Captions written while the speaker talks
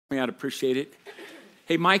I'd appreciate it.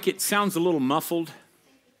 Hey, Mike, it sounds a little muffled.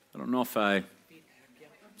 I don't know if does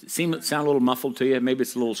it sound a little muffled to you? Maybe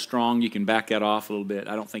it's a little strong. You can back that off a little bit.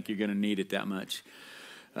 I don't think you're going to need it that much.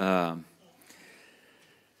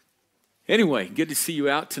 Anyway, good to see you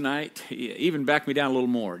out tonight. Even back me down a little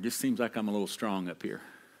more. It just seems like I'm a little strong up here.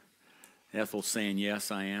 Ethel's saying, yes,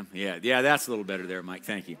 I am. Yeah, that's a little better there, Mike.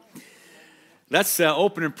 Thank you. Let's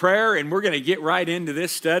open in prayer, and we're going to get right into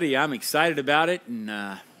this study. I'm excited about it, and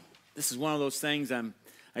this is one of those things.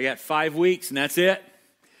 I got 5 weeks, and that's it.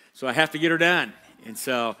 So I have to get her done. And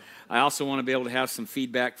so I also want to be able to have some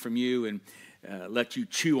feedback from you and let you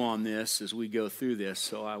chew on this as we go through this.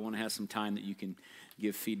 So I want to have some time that you can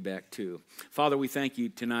give feedback to. Father, we thank you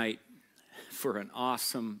tonight for an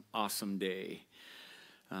awesome, awesome day.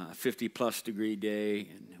 50-plus degree day.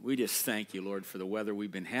 And we just thank you, Lord, for the weather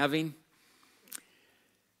we've been having.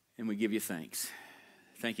 And we give you thanks.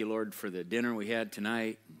 Thank you, Lord, for the dinner we had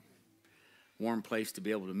tonight. Warm place to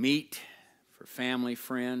be able to meet, for family,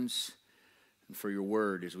 friends, and for your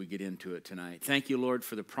word as we get into it tonight. Thank you, Lord,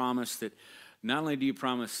 for the promise that not only do you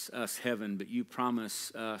promise us heaven, but you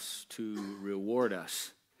promise us to reward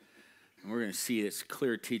us. And we're going to see this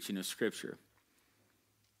clear teaching of Scripture.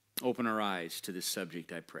 Open our eyes to this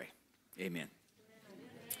subject, I pray. Amen.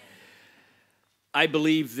 I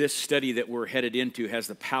believe this study that we're headed into has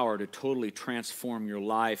the power to totally transform your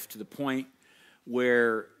life to the point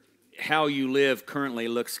where how you live currently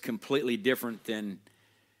looks completely different than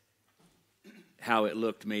how it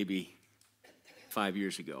looked maybe 5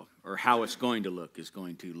 years ago, or how it's going to look is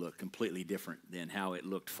going to look completely different than how it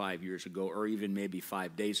looked 5 years ago, or even maybe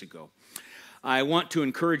 5 days ago. I want to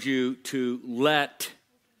encourage you to let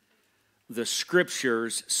the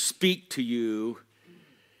Scriptures speak to you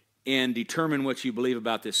and determine what you believe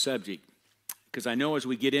about this subject. Because I know as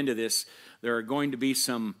we get into this, there are going to be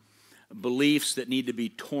some beliefs that need to be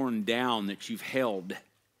torn down that you've held.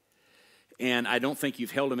 And I don't think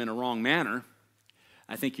you've held them in a wrong manner.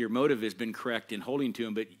 I think your motive has been correct in holding to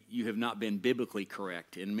them, but you have not been biblically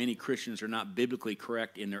correct. And many Christians are not biblically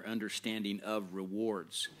correct in their understanding of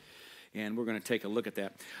rewards. And we're going to take a look at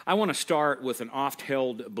that. I want to start with an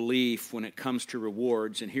oft-held belief when it comes to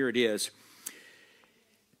rewards, and here it is.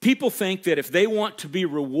 People think that if they want to be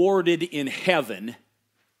rewarded in heaven,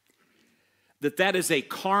 that is a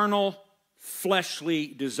carnal, fleshly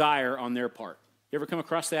desire on their part. You ever come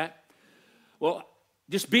across that? Well,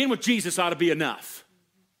 just being with Jesus ought to be enough.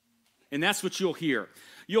 And that's what you'll hear.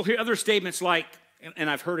 You'll hear other statements like, and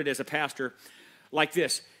I've heard it as a pastor, like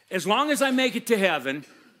this: as long as I make it to heaven,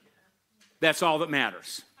 that's all that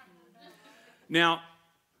matters. Now,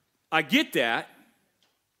 I get that.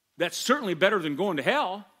 That's certainly better than going to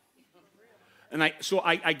hell. And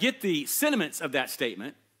I get the sentiments of that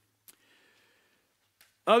statement.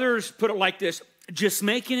 Others put it like this: just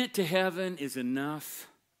making it to heaven is enough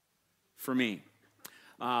for me.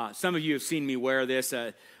 Some of you have seen me wear this.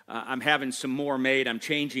 I'm having some more made. I'm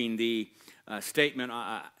changing the statement.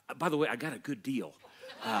 By the way, I got a good deal.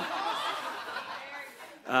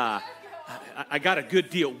 I got a good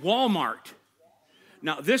deal. Walmart.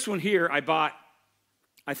 Now, this one here I bought,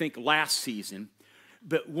 I think, last season.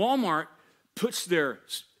 But Walmart puts their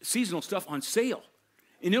seasonal stuff on sale.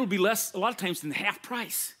 And it'll be less, a lot of times, than half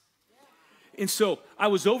price. And so I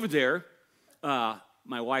was over there.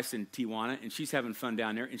 My wife's in Tijuana, and she's having fun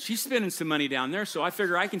down there. And she's spending some money down there, so I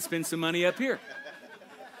figure I can spend some money up here.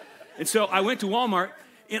 And so I went to Walmart,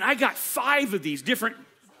 and I got 5 of these different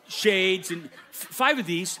shades, and 5 of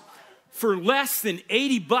these for less than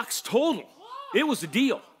 $80 total. It was a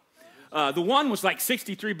deal. The one was like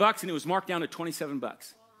 $63, and it was marked down to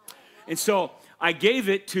 $27. And so I gave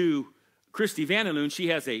it to Christy Vanderloon. She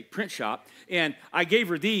has a print shop, and I gave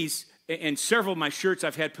her these and several of my shirts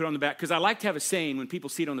I've had put on the back, because I like to have a saying when people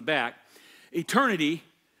see it on the back: eternity,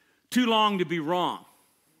 too long to be wrong.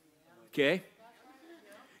 Okay?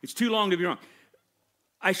 It's too long to be wrong.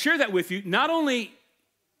 I share that with you not only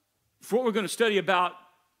for what we're going to study about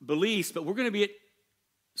beliefs, but we're going to be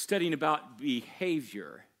studying about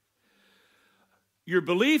behavior. Your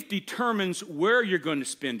belief determines where you're going to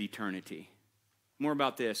spend eternity. More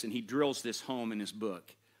about this, and he drills this home in his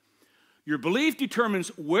book. Your belief determines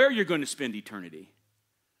where you're going to spend eternity,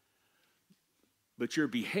 but your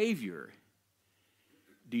behavior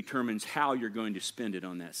determines how you're going to spend it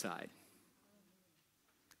on that side.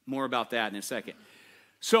 More about that in a second.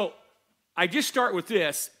 So I just start with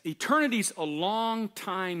this. Eternity's a long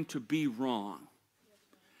time to be wrong.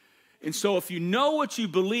 And so if you know what you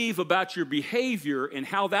believe about your behavior and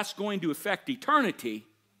how that's going to affect eternity,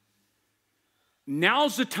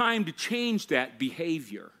 now's the time to change that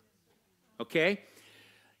behavior. Okay?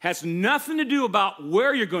 Has nothing to do about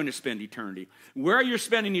where you're going to spend eternity. Where you're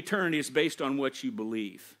spending eternity is based on what you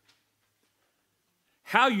believe.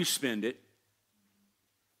 How you spend it,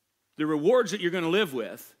 the rewards that you're going to live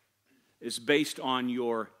with, is based on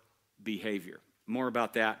your behavior. More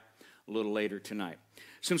about that a little later tonight.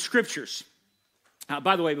 Some scriptures.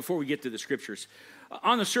 By the way, before we get to the scriptures,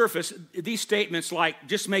 on the surface, these statements like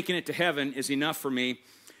just making it to heaven is enough for me.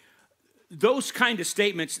 Those kind of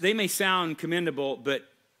statements, they may sound commendable, but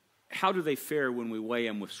how do they fare when we weigh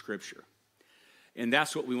them with Scripture? And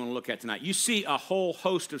that's what we want to look at tonight. You see a whole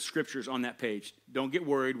host of scriptures on that page. Don't get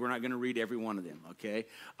worried. We're not going to read every one of them, okay?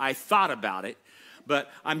 I thought about it, but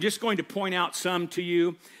I'm just going to point out some to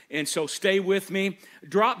you, and so stay with me.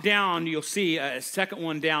 Drop down, you'll see a second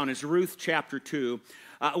one down is Ruth chapter 2.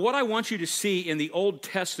 What I want you to see in the Old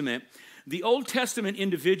Testament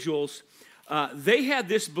individuals, they had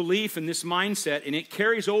this belief and this mindset, and it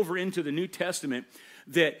carries over into the New Testament,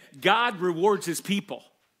 that God rewards his people.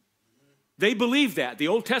 They believe that. The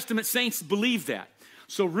Old Testament saints believe that.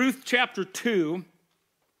 So Ruth chapter 2,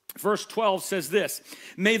 verse 12 says this: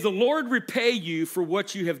 "May the Lord repay you for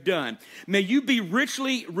what you have done. May you be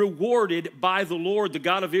richly rewarded by the Lord, the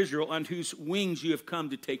God of Israel, on whose wings you have come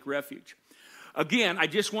to take refuge." Again, I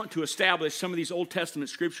just want to establish some of these Old Testament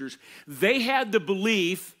scriptures. They had the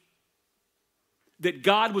belief that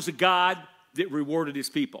God was a God that rewarded his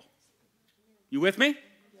people. You with me?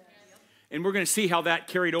 And we're going to see how that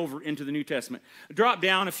carried over into the New Testament. Drop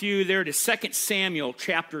down a few there to 2 Samuel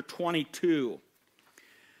chapter 22.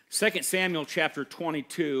 2 Samuel chapter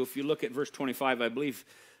 22, if you look at verse 25, I believe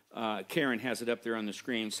Karen has it up there on the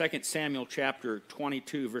screen. 2 Samuel chapter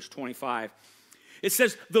 22, verse 25. It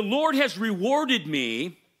says, "The Lord has rewarded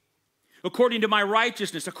me according to my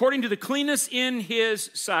righteousness, according to the cleanness in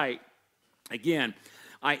his sight." Again,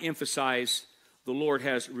 I emphasize the Lord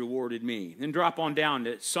has rewarded me. Then drop on down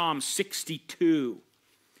to Psalm 62.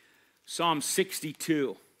 Psalm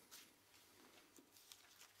 62.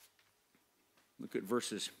 Look at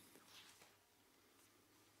verses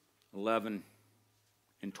 11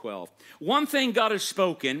 and 12. "One thing God has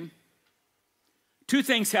spoken, two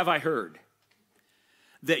things have I heard.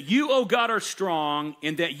 That you, O God, are strong,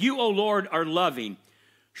 and that you, O Lord, are loving.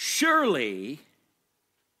 Surely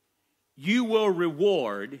you will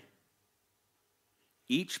reward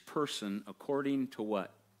each person according to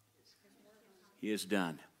what he has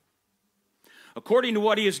done." According to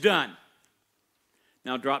what he has done.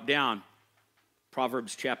 Now drop down.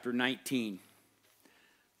 Proverbs chapter 19.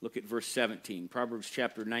 Look at verse 17. Proverbs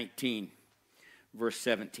chapter 19, verse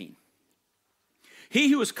 17. "He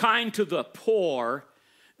who is kind to the poor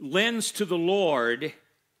lends to the Lord,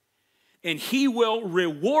 and he will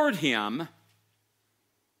reward him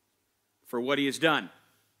for what he has done."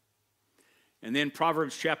 And then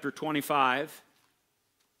Proverbs chapter 25,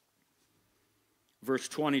 verse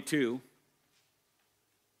 22.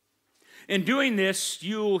 "In doing this,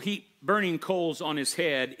 you will heap burning coals on his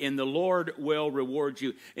head, and the Lord will reward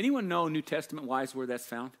you." Anyone know New Testament wise where that's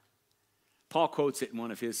found? Paul quotes it in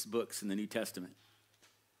one of his books in the New Testament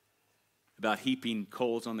about heaping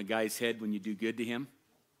coals on the guy's head when you do good to him.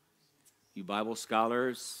 You Bible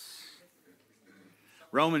scholars.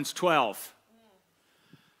 Romans 12.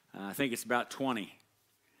 I think it's about 20.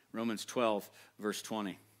 Romans 12, verse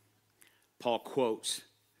 20. Paul quotes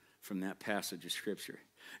from that passage of Scripture.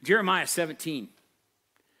 Jeremiah 17.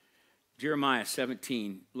 Jeremiah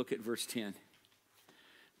 17, look at verse 10.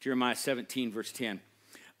 Jeremiah 17, verse 10.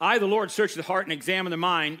 "I, the Lord, search the heart and examine the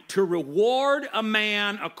mind, to reward a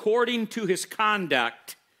man according to his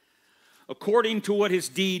conduct, according to what his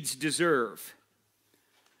deeds deserve."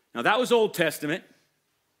 Now that was Old Testament.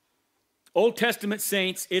 Old Testament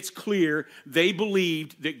saints, it's clear, they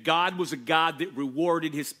believed that God was a God that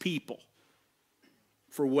rewarded his people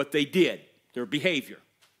for what they did, their behavior.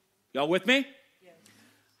 Y'all with me? Yes.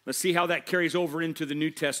 Let's see how that carries over into the New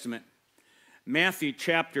Testament. Matthew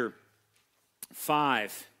chapter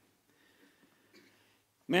 5.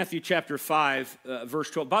 Matthew chapter 5, verse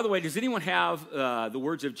 12. By the way, does anyone have the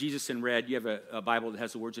words of Jesus in red? You have a Bible that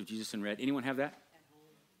has the words of Jesus in red. Anyone have that?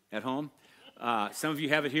 At home? Some of you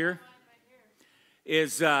have it here.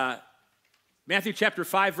 Is Matthew chapter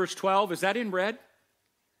 5, verse 12, is that in red?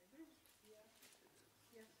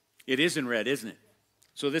 It is in red, isn't it?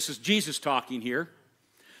 So this is Jesus talking here.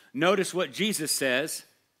 Notice what Jesus says.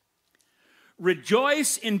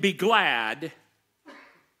 "Rejoice and be glad,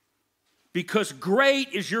 because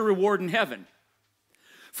great is your reward in heaven.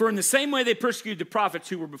 For in the same way they persecuted the prophets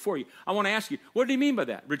who were before you." I want to ask you, what did he mean by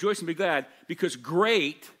that? Rejoice and be glad, because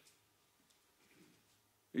great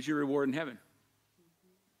is your reward in heaven.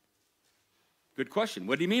 Good question.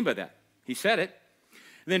 What do you mean by that? He said it.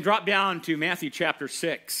 And then drop down to Matthew chapter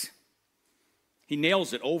 6. He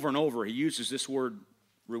nails it over and over. He uses this word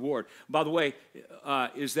reward. By the way,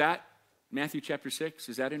 is that Matthew chapter 6?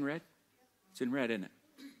 Is that in red? It's in red, isn't it?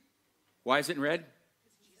 Why is it in red?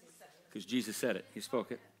 Because Jesus said it. He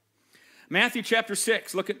spoke it. Matthew chapter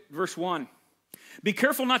 6, look at verse 1. Be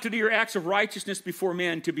careful not to do your acts of righteousness before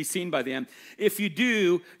men to be seen by them. If you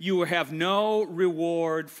do, you will have no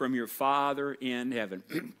reward from your Father in heaven.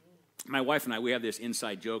 My wife and I, we have this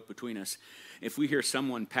inside joke between us. If we hear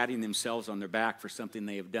someone patting themselves on their back for something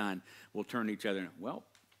they have done, we'll turn to each other and, well,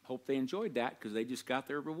 hope they enjoyed that because they just got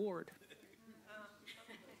their reward.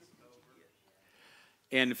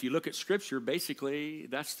 And if you look at Scripture, basically,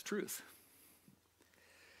 that's the truth.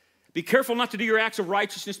 Be careful not to do your acts of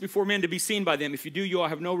righteousness before men to be seen by them. If you do, you will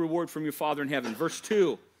have no reward from your Father in heaven. Verse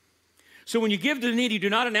 2. So when you give to the needy, do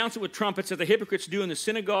not announce it with trumpets as the hypocrites do in the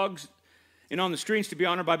synagogues and on the streets to be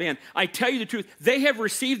honored by men. I tell you the truth, they have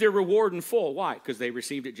received their reward in full. Why? Because they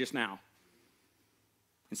received it just now,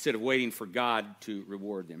 instead of waiting for God to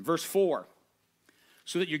reward them. Verse 4.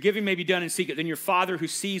 So that your giving may be done in secret. Then your Father who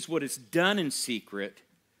sees what is done in secret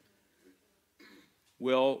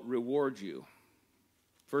will reward you.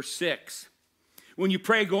 Verse 6. When you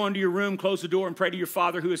pray, go into your room, close the door, and pray to your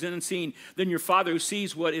Father who is unseen. Then your Father who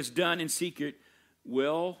sees what is done in secret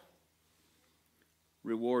will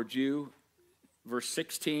reward you. Verse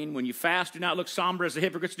 16, when you fast, do not look somber as the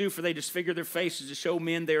hypocrites do, for they disfigure their faces to show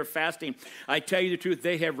men they are fasting. I tell you the truth,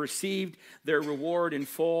 they have received their reward in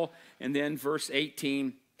full. And then verse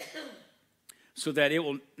 18, so that it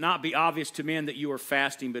will not be obvious to men that you are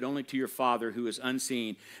fasting, but only to your Father who is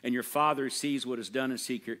unseen. And your Father who sees what is done in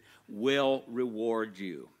secret will reward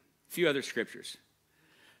you. A few other scriptures.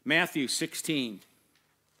 Matthew 16.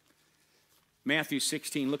 Matthew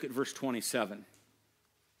 16, look at verse 27.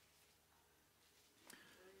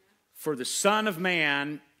 For the Son of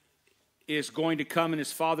Man is going to come in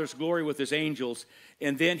his Father's glory with his angels,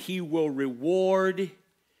 and then he will reward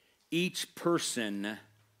each person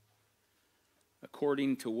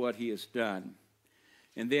according to what he has done.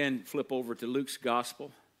 And then flip over to Luke's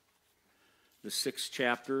Gospel, the 6th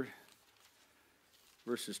chapter,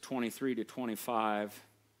 verses 23 to 25.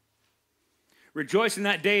 Rejoice in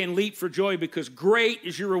that day and leap for joy, because great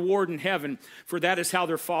is your reward in heaven, for that is how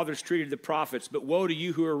their fathers treated the prophets. But woe to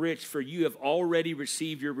you who are rich, for you have already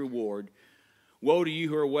received your reward. Woe to you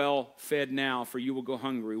who are well fed now, for you will go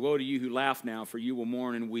hungry. Woe to you who laugh now, for you will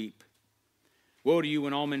mourn and weep. Woe to you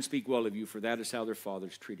when all men speak well of you, for that is how their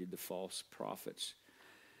fathers treated the false prophets.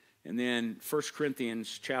 And then 1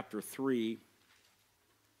 Corinthians chapter 3.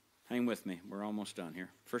 Hang with me. We're almost done here.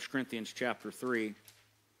 1 Corinthians chapter 3.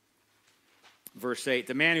 Verse 8,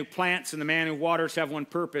 the man who plants and the man who waters have one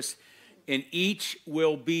purpose, and each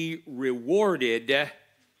will be rewarded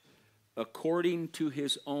according to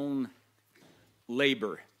his own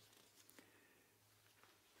labor.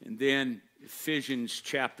 And then Ephesians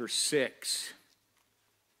chapter 6.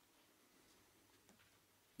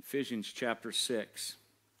 Ephesians chapter 6.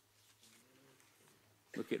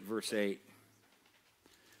 Look at verse 8.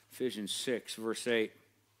 Ephesians 6, verse 8.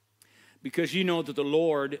 Because you know that the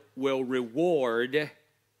Lord will reward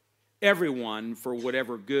everyone for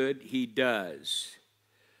whatever good he does.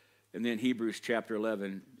 And then Hebrews chapter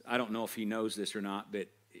 11. I don't know if he knows this or not, but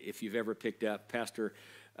if you've ever picked up, Pastor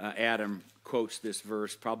Adam quotes this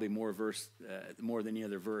verse, probably more than any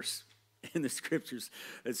other verse in the Scriptures.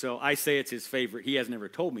 And so I say it's his favorite. He has never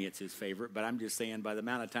told me it's his favorite, but I'm just saying by the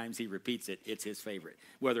amount of times he repeats it, it's his favorite,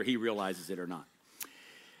 whether he realizes it or not.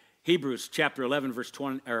 Hebrews chapter 11, verse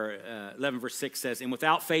 11, verse 6 says, and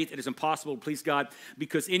without faith it is impossible to please God,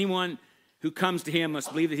 because anyone who comes to him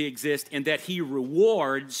must believe that he exists and that he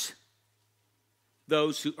rewards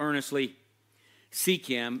those who earnestly seek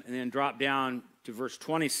him. And then drop down to verse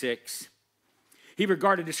 26. He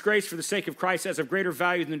regarded disgrace for the sake of Christ as of greater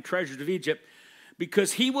value than the treasures of Egypt,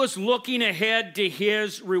 because he was looking ahead to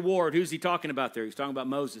his reward. Who's he talking about there? He's talking about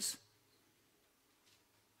Moses.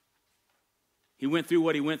 He went through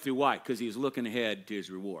what he went through. Why? Because he was looking ahead to his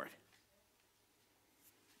reward.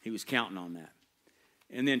 He was counting on that.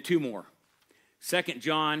 And then two more. 2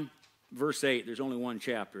 John, verse 8. There's only one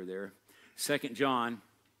chapter there. 2 John,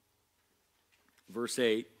 verse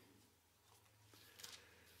 8.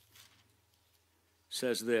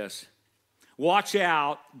 Says this. Watch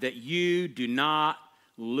out that you do not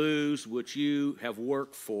lose what you have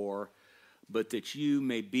worked for, but that you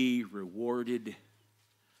may be rewarded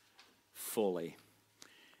fully.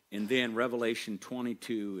 And then Revelation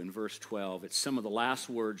 22 and verse 12. It's some of the last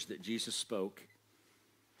words that Jesus spoke.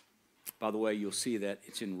 By the way, you'll see that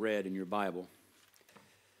it's in red in your Bible.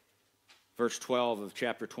 Verse 12 of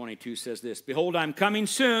chapter 22 says this, "Behold, I'm coming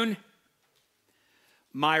soon.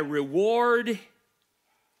 My reward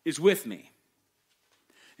is with me,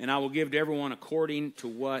 and I will give to everyone according to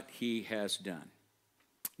what he has done."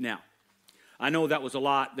 Now, I know that was a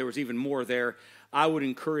lot. There was even more there. I would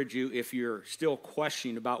encourage you, if you're still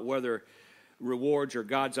questioning about whether rewards are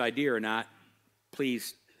God's idea or not,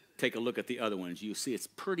 please take a look at the other ones. You'll see it's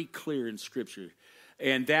pretty clear in Scripture.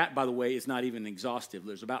 And that, by the way, is not even exhaustive.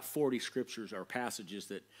 There's about 40 scriptures or passages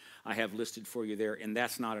that I have listed for you there, and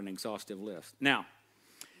that's not an exhaustive list. Now,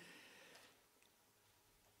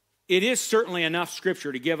 it is certainly enough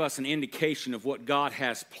Scripture to give us an indication of what God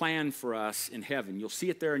has planned for us in heaven. You'll see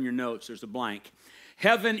it there in your notes. There's a blank.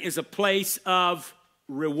 Heaven is a place of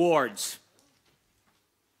rewards.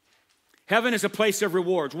 Heaven is a place of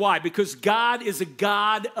rewards. Why? Because God is a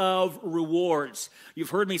God of rewards.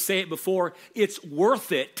 You've heard me say it before. It's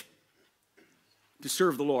worth it to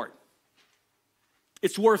serve the Lord.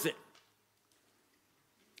 It's worth it.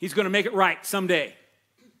 He's going to make it right someday.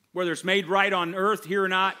 Whether it's made right on earth here or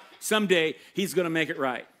not, someday He's going to make it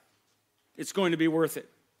right. It's going to be worth it.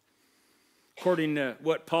 According to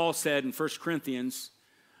what Paul said in 1 Corinthians,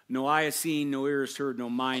 "No eye has seen, no ear has heard, no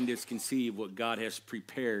mind has conceived what God has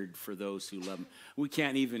prepared for those who love Him." We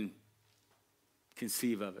can't even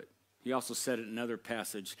conceive of it. He also said it in another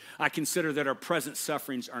passage, "I consider that our present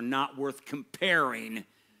sufferings are not worth comparing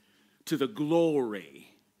to the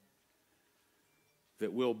glory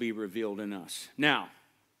that will be revealed in us." Now,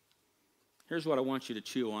 here's what I want you to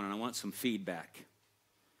chew on, and I want some feedback.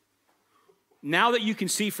 Now that you can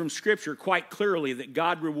see from Scripture quite clearly that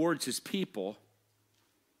God rewards His people,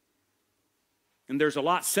 and there's a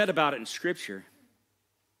lot said about it in Scripture,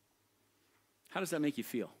 how does that make you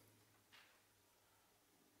feel?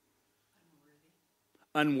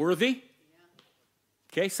 Unworthy? Yeah.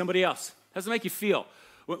 Okay, somebody else. How does it make you feel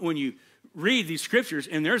when you read these Scriptures,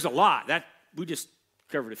 and there's a lot. That we just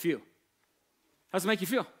covered a few. How does it make you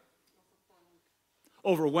feel?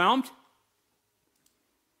 Overwhelmed?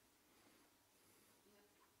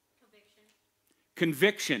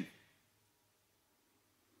 Conviction.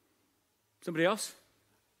 Somebody else?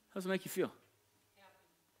 How does it make you feel?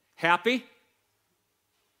 Happy?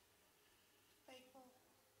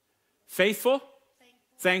 Faithful?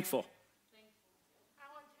 Thankful.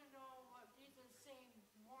 I want to know what Jesus is saying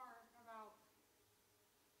more about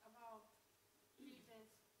Jesus.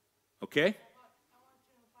 Okay. I want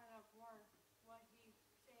to find out more what he's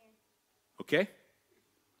saying. Okay.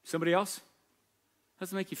 Somebody else? How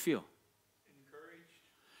does it make you feel?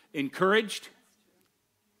 Encouraged?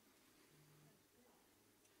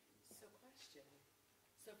 So question.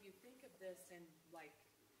 So if you think of this in like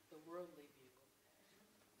the worldly view,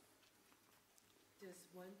 does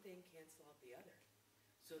one thing cancel out the other?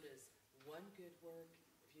 So does one good work,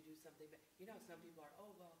 if you do something, some people are,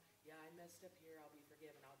 oh, well, yeah, I messed up here, I'll be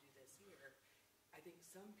forgiven, I'll do this here. I think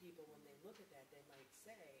some people, when they look at that, they might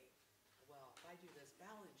say, well, if I do this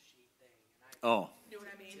balance sheet thing, and you know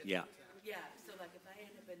what I mean? Yeah. Yeah, so like if I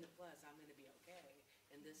end up in the plus, I'm going to be okay,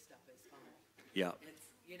 and this stuff is fine. Yeah.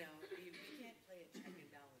 It's, you can't play a check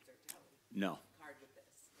and balance or tally No. card with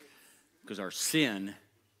this. Because our sin,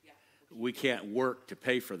 we can't work to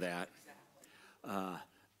pay for that. Exactly.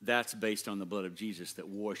 That's based on the blood of Jesus that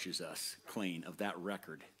washes us clean of that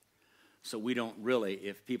record. So we don't really,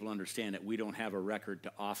 if people understand it, we don't have a record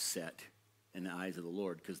to offset in the eyes of the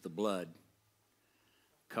Lord because the blood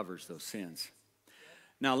covers those sins.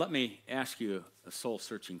 Now, let me ask you a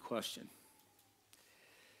soul-searching question.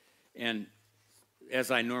 And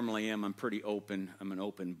as I normally am, I'm pretty open. I'm an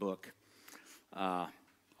open book. I'll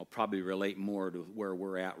probably relate more to where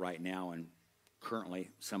we're at right now and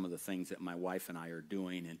currently some of the things that my wife and I are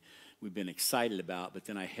doing and we've been excited about, but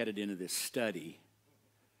then I headed into this study.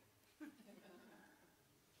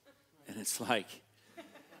 And it's like,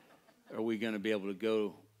 are we going to be able to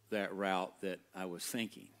go that route that I was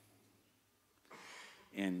thinking?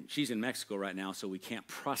 And she's in Mexico right now, so we can't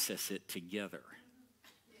process it together.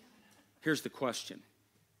 Here's the question.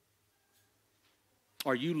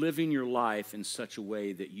 Are you living your life in such a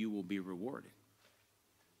way that you will be rewarded?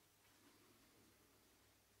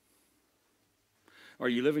 Are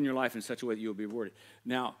you living your life in such a way that you'll be rewarded?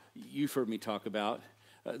 Now, you've heard me talk about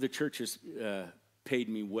the church has paid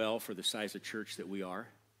me well for the size of church that we are.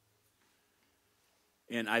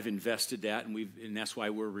 And I've invested that, and that's why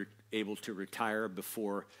we're able to retire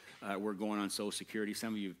before we're going on Social Security.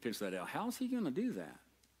 Some of you have penciled that out. How is he going to do that?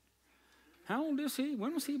 How old is he?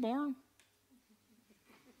 When was he born?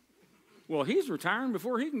 Well, he's retiring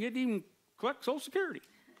before he can even collect Social Security.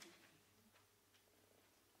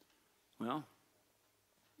 Well,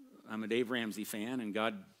 I'm a Dave Ramsey fan, and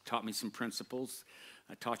God taught me some principles.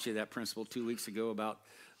 I taught you that principle 2 weeks ago about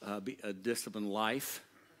a disciplined life,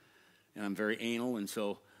 and I'm very anal, and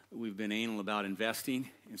so we've been anal about investing,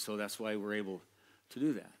 and so that's why we're able to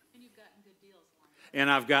do that. And you've gotten good deals along the way. And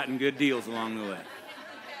I've gotten good deals along the way.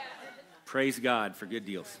 Praise God for good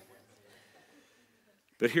deals.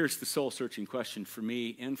 But here's the soul-searching question for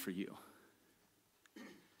me and for you.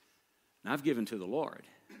 And I've given to the Lord.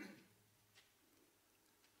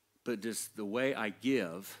 But does the way I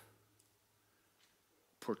give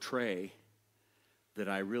portray that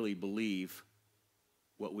I really believe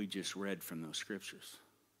what we just read from those scriptures?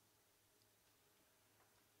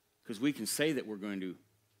 Because we can say that we're going to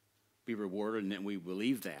be rewarded and that we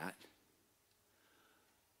believe that,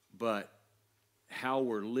 but how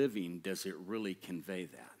we're living, does it really convey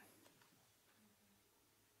that?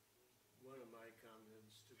 One of my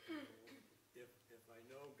comments to people, if I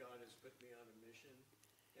know God has put me on a mission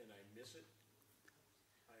and I miss it,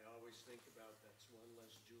 I always think about that's one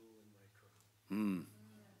less jewel in my crown.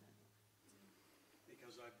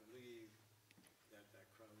 Because I believe that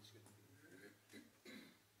crown is going to be there.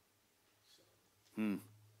 So.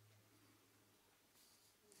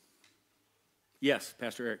 Yes,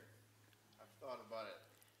 Pastor Eric. I've thought about it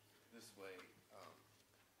this way.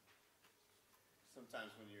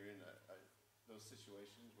 Sometimes when you're in those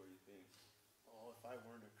situations where you think, oh, if I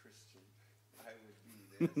weren't a Christian, I would be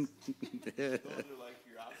this. Those are like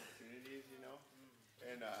your opportunities, you know?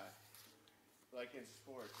 And like in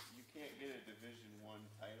sports, you can't get a Division I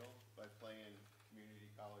title by playing community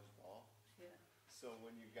college ball. Yeah. So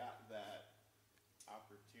when you got that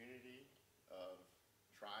opportunity of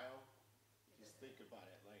trial, just think about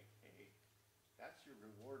it like, hey, that's your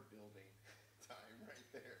reward building time right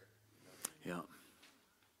there. You know? Yeah.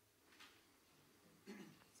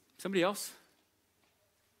 Somebody else?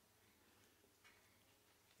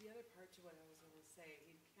 The other part to what I was going to say,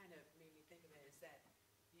 you kind of made me think of it, is that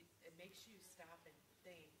it makes you stop and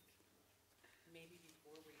think maybe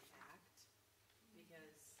before we act,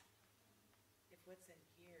 because if what's in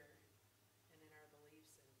here and in our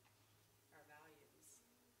beliefs and our values,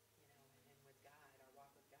 you know, and with God, our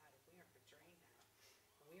walk with God, if we aren't portraying that,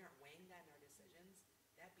 when we aren't weighing that in our decisions,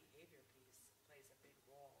 that behavior piece plays a big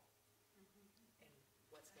role in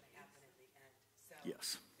what's going to happen in the end. So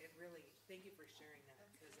Yes. it really, thank you for sharing that,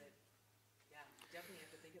 because it, yeah, definitely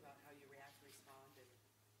have to think about how you react, respond, and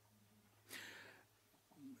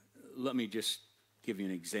Let me just give you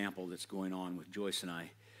an example that's going on with Joyce and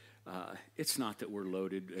I. It's not that we're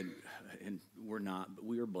loaded, and we're not, but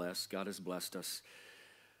we are blessed. God has blessed us.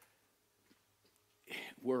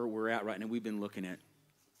 Where we're at right now, we've been looking at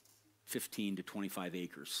 15 to 25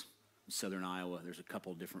 acres in southern Iowa. There's a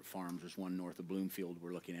couple different farms. There's one north of Bloomfield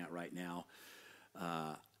we're looking at right now.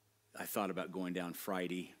 I thought about going down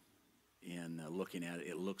Friday and looking at it.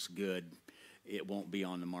 It looks good. It won't be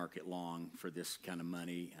on the market long for this kind of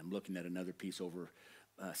money. I'm looking at another piece over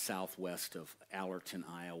southwest of Allerton,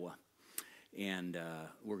 Iowa. And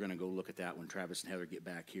we're going to go look at that when Travis and Heather get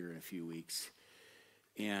back here in a few weeks.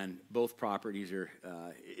 And both properties are,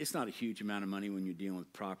 it's not a huge amount of money when you're dealing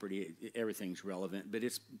with property. Everything's relevant, but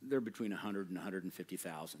they're between $100,000 and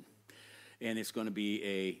 $150,000. And it's going to be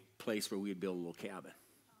a place where we'd build a little cabin.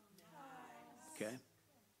 nice. Okay? Nice.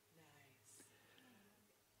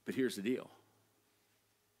 But here's the deal.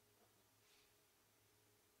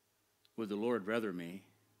 Would the Lord rather me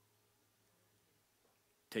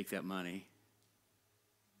take that money,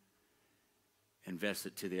 invest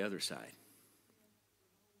it to the other side?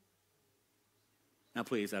 Now,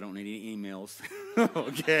 please, I don't need any emails,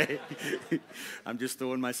 okay? I'm just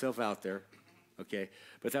throwing myself out there, okay?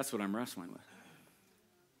 But that's what I'm wrestling with.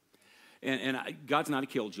 And God's not a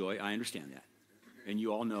killjoy. I understand that. And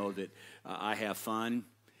you all know that I have fun,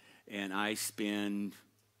 and I spend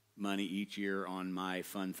money each year on my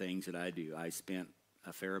fun things that I do. I spent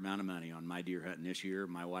a fair amount of money on my deer hunting this year.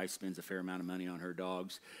 My wife spends a fair amount of money on her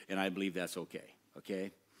dogs, and I believe that's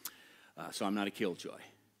okay? So I'm not a killjoy.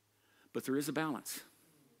 But there is a balance.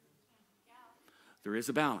 There is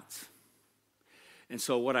a balance. And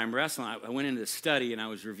so what I'm wrestling, I went into the study, and I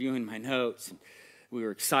was reviewing my notes, and we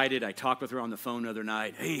were excited. I talked with her on the phone the other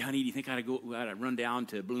night. Hey, honey, do you think I ought to run down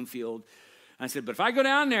to Bloomfield? I said, but if I go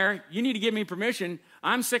down there, you need to give me permission.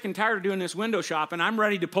 I'm sick and tired of doing this window shopping. I'm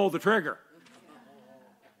ready to pull the trigger.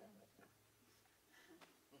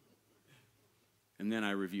 And then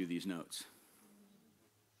I review these notes.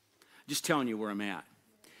 Just telling you where I'm at.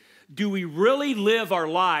 Do we really live our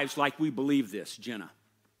lives like we believe this, Jenna?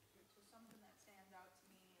 So something that stands out to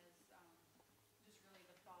me is just really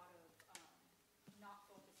the thought of not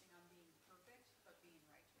focusing on being perfect, but being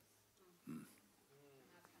righteous. And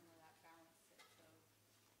that's kind of that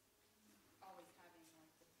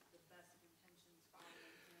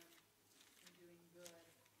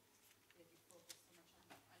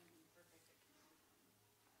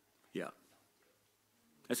Yeah.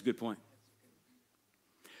 That's a good point.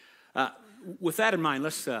 With that in mind,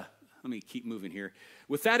 let me keep moving here.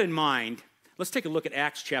 With that in mind, let's take a look at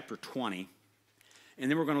Acts chapter 20, and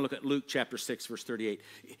then we're going to look at Luke chapter 6, verse 38.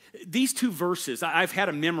 These two verses, I've had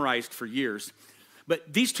them memorized for years,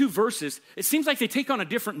 but these two verses, it seems like they take on a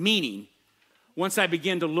different meaning once I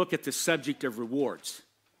begin to look at the subject of rewards.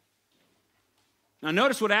 Now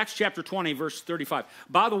notice what Acts chapter 20, verse 35.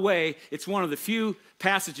 By the way, it's one of the few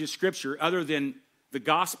passages of Scripture other than the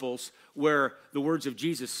Gospels where the words of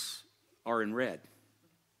Jesus are in red.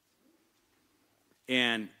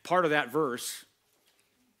 And part of that verse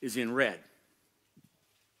is in red.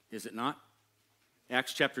 Is it not?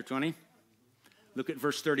 Acts chapter 20. Look at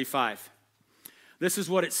verse 35. This is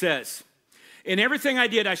what it says. In everything I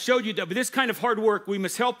did, I showed you that with this kind of hard work, we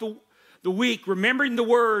must help the weak, remembering the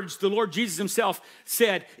words the Lord Jesus himself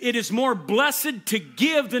said, it is more blessed to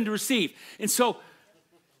give than to receive. And so,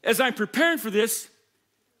 as I'm preparing for this,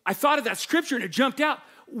 I thought of that scripture and it jumped out.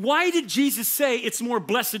 Why did Jesus say it's more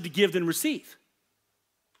blessed to give than receive?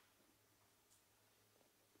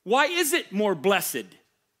 Why is it more blessed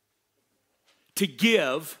to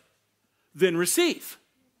give than receive?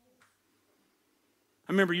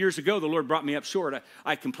 I remember years ago, the Lord brought me up short.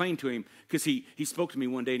 I complained to him because he spoke to me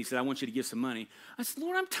one day and he said, I want you to give some money. I said,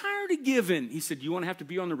 Lord, I'm tired of giving. He said, you want to have to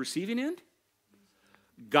be on the receiving end?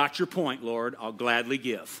 Got your point, Lord. I'll gladly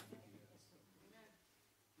give.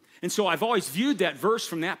 And so I've always viewed that verse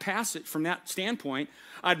from that passage, from that standpoint.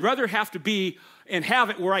 I'd rather have to be and have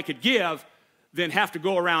it where I could give than have to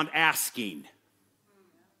go around asking.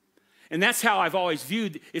 And that's how I've always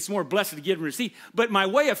viewed it's more blessed to give and receive. But my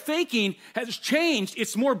way of thinking has changed.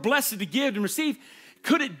 It's more blessed to give than receive.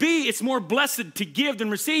 Could it be it's more blessed to give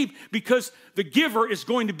than receive because the giver is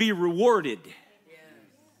going to be rewarded? In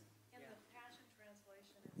the Passion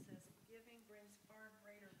Translation, it says, giving brings far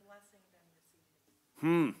greater blessing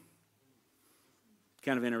than receiving.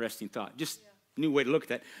 Kind of interesting thought. Just a new way to look at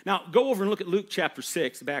that. Now, go over and look at Luke chapter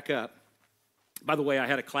 6, back up. By the way, I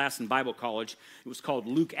had a class in Bible college. It was called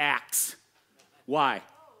Luke Acts. Why?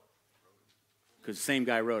 Because the same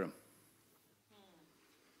guy wrote them.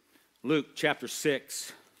 Luke chapter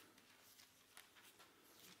 6,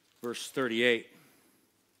 verse 38.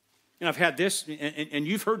 And I've had this, and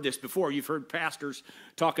you've heard this before. You've heard pastors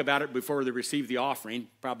talk about it before they receive the offering.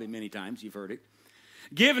 Probably many times you've heard it.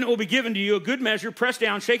 Give and it will be given to you, a good measure, pressed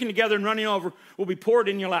down, shaken together, and running over, will be poured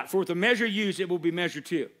in your lap. For with the measure used, it will be measured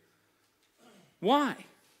to you. Why?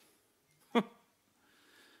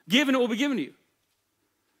 Give and it will be given to you.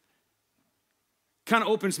 Kind of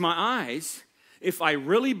opens my eyes. If I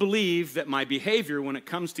really believe that my behavior when it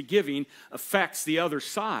comes to giving affects the other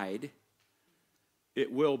side,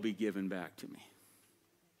 it will be given back to me.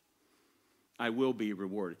 I will be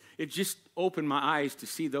rewarded. It just opened my eyes to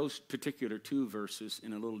see those particular two verses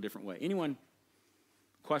in a little different way. Anyone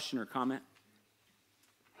question or comment?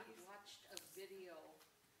 I watched a video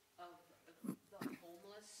of the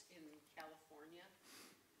homeless in California,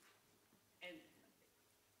 and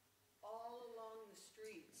all along the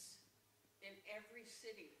streets in every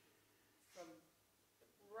city, from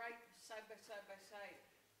right side by side by side,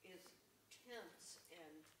 is tents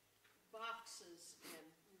and boxes, and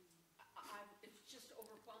it's just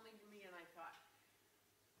overwhelming to me. And I thought,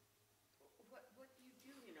 what do you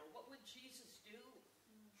do? You know, what would Jesus do?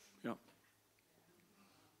 Yep.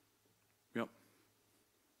 Yep.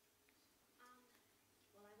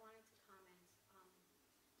 Well, I wanted to comment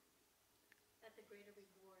that the greater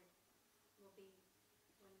reward will be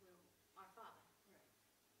when we're our Father. Right.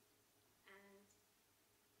 And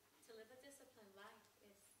to live a disciplined life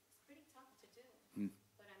is pretty tough to do.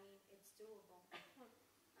 But I mean, it's doable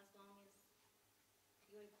as long as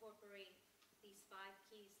you incorporate these 5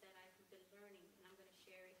 keys that I've been learning, and I'm going to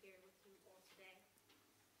share it here with you all today.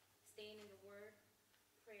 Staying in the Word,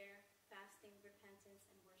 prayer, fasting, repentance,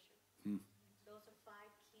 and worship. Those are 5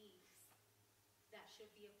 keys that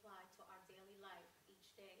should be applied to our daily life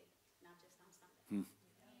each day, not just on Sunday.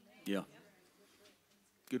 Yeah.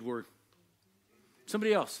 Good word.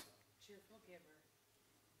 Somebody else. Cheerful giver.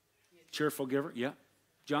 Cheerful giver. Yeah.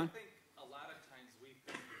 John? I think a lot of times we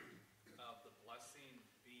think of the blessing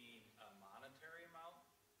being a monetary amount,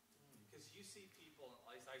 because you see people,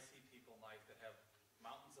 at least I see people in life that have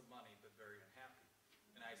mountains of money but very unhappy,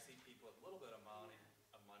 and I see people with a little bit of money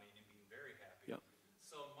and being very happy. Yep.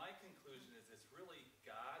 So my conclusion is it's really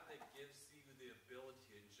God that gives you the ability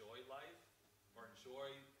to enjoy life or enjoy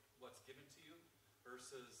what's given to you,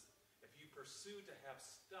 versus if you pursue to have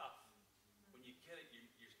stuff, when you get it,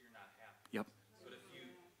 you're not happy. Yep. But if you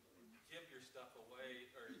give your stuff away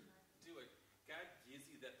or do it, God gives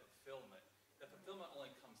you that fulfillment. That fulfillment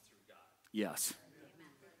only comes through Yes.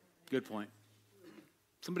 Good point.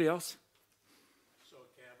 Somebody else? So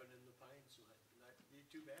a cabin in the pines might not be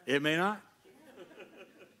too bad. It may not.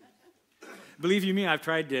 Believe you me, I've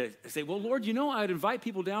tried to say, well, Lord, you know, I'd invite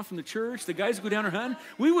people down from the church, the guys who go down there hunting.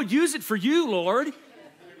 We would use it for you, Lord.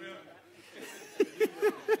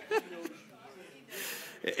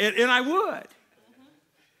 and I would.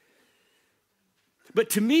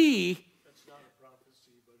 But to me, That's not a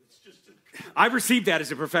prophecy, but it's just a... I received that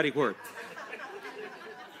as a prophetic word.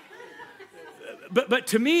 But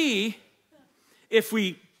to me, if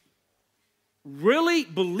we really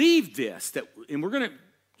believe this, and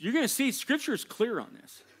you're going to see Scripture is clear on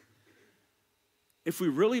this. If we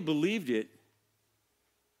really believed it,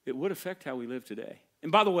 it would affect how we live today.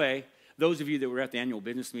 And by the way, those of you that were at the annual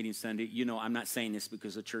business meeting Sunday, you know I'm not saying this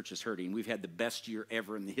because the church is hurting. We've had the best year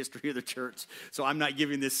ever in the history of the church. So I'm not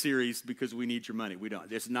giving this series because we need your money. We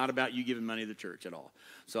don't. It's not about you giving money to the church at all.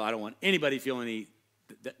 So I don't want anybody feeling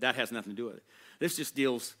that has nothing to do with it. This just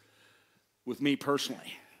deals with me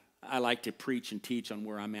personally. I like to preach and teach on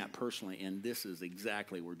where I'm at personally, and this is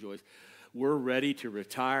exactly where Joyce. We're ready to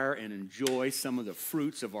retire and enjoy some of the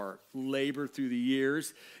fruits of our labor through the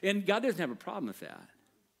years, and God doesn't have a problem with that.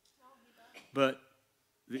 But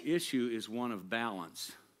the issue is one of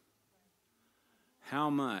balance. How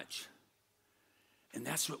much? And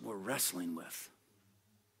that's what we're wrestling with.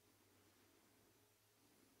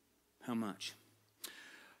 How much?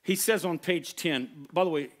 He says on page 10, by the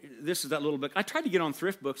way, this is that little book. I tried to get on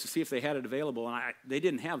Thrift Books to see if they had it available, and they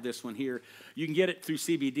didn't have this one here. You can get it through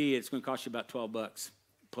CBD. It's going to cost you about $12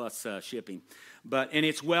 plus shipping. And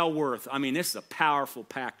it's well worth. I mean, this is a powerful,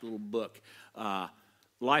 packed little book.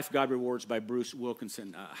 Life, God Rewards by Bruce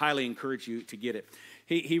Wilkinson. Highly encourage you to get it.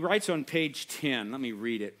 He writes on page 10, let me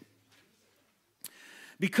read it.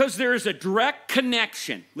 Because there is a direct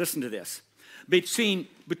connection, listen to this,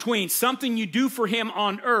 between something you do for him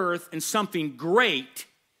on earth and something great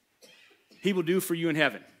he will do for you in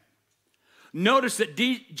heaven. Notice that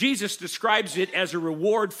Jesus describes it as a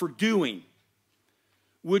reward for doing,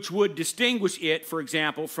 which would distinguish it, for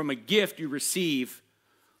example, from a gift you receive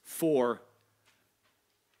for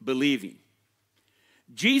believing.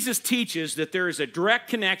 Jesus teaches that there is a direct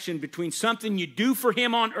connection between something you do for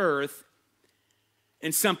him on earth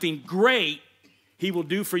and something great he will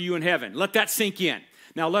do for you in heaven. Let that sink in.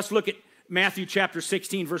 Now let's look at Matthew chapter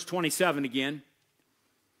 16, verse 27 again.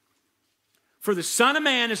 For the Son of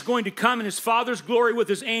Man is going to come in his Father's glory with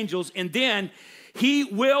his angels, and then he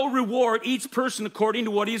will reward each person according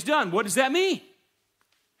to what he has done. What does that mean?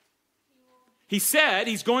 He said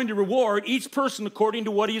he's going to reward each person according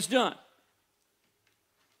to what he has done.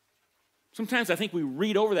 Sometimes I think we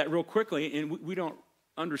read over that real quickly and we don't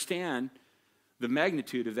understand the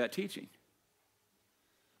magnitude of that teaching.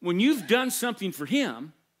 When you've done something for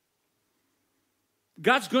him,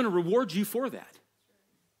 God's going to reward you for that.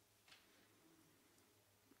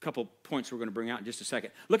 A couple points we're going to bring out in just a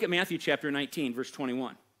second. Look at Matthew chapter 19, verse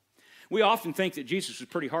 21. We often think that Jesus was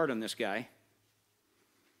pretty hard on this guy.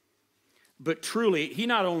 But truly, he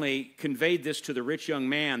not only conveyed this to the rich young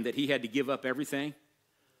man that he had to give up everything,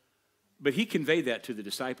 but he conveyed that to the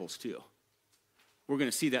disciples too. We're going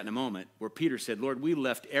to see that in a moment, where Peter said, Lord, we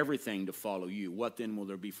left everything to follow you. What then will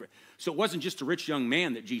there be for... So it wasn't just a rich young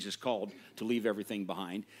man that Jesus called to leave everything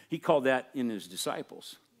behind. He called that in his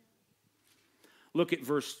disciples. Look at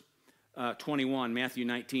verse 21, Matthew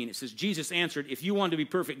 19. It says, Jesus answered, if you want to be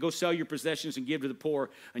perfect, go sell your possessions and give to the poor,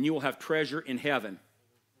 and you will have treasure in heaven.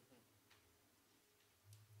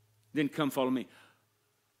 Then come follow me.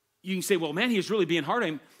 You can say, well, man, he was really being hard on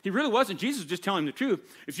him. He really wasn't. Jesus was just telling him the truth.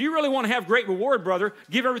 If you really want to have great reward, brother,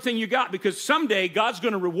 give everything you got, because someday God's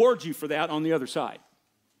going to reward you for that on the other side.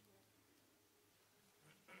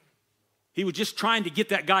 He was just trying to get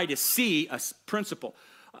that guy to see a principle.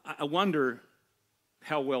 I wonder,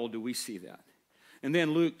 how well do we see that? And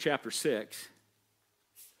then Luke chapter 6.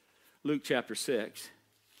 Luke chapter 6.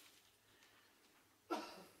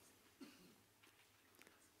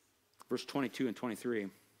 Verse 22 and 23.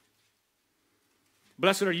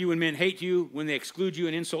 Blessed are you when men hate you, when they exclude you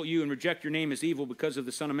and insult you and reject your name as evil because of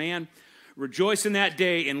the Son of Man. Rejoice in that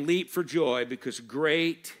day and leap for joy, because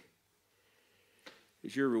great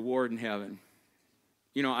is your reward in heaven.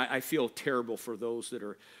 You know, I feel terrible for those that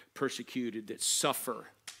are persecuted, that suffer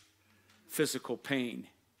physical pain.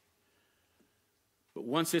 But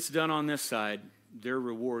once it's done on this side, their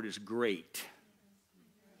reward is great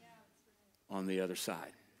on the other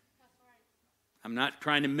side. I'm not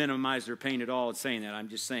trying to minimize their pain at all in saying that. I'm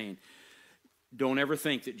just saying, don't ever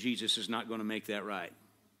think that Jesus is not going to make that right.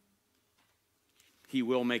 He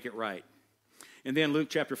will make it right. And then Luke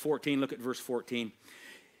chapter 14, look at verse 14.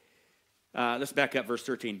 Let's back up, verse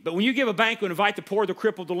 13. But when you give a banquet, invite the poor, the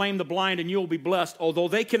crippled, the lame, the blind, and you will be blessed. Although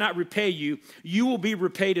they cannot repay you, you will be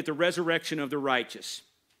repaid at the resurrection of the righteous.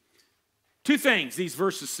 Two things these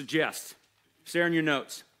verses suggest. Stay in your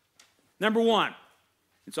notes. Number one,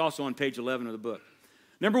 it's also on page 11 of the book.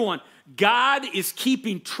 Number one, God is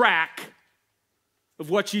keeping track of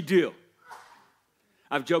what you do.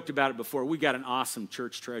 I've joked about it before. We got an awesome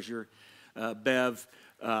church treasurer, Bev.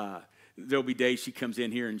 There'll be days she comes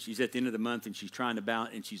in here and she's at the end of the month and she's trying to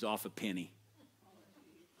balance and she's off a penny.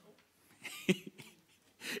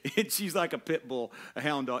 And she's like a pit bull, a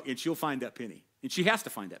hound dog, and she'll find that penny. And she has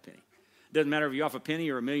to find that penny. Doesn't matter if you're off a penny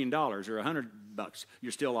or $1 million or $100,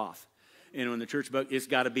 you're still off. And when the church book, it's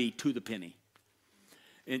got to be to the penny.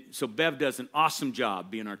 And so Bev does an awesome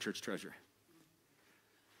job being our church treasurer.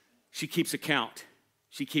 She keeps account.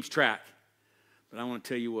 She keeps track. But I want to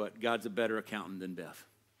tell you what, God's a better accountant than Bev.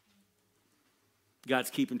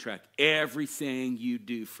 God's keeping track. Everything you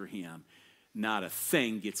do for him, not a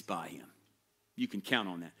thing gets by him. You can count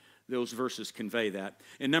on that. Those verses convey that.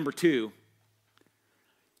 And number two,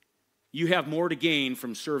 you have more to gain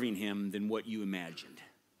from serving him than what you imagined.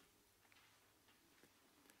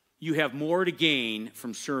 You have more to gain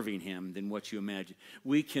from serving him than what you imagine.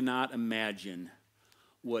 We cannot imagine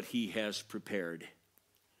what he has prepared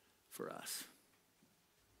for us.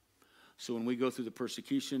 So when we go through the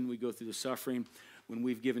persecution, we go through the suffering, when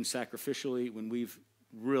we've given sacrificially, when we've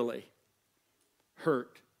really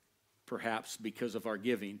hurt, perhaps because of our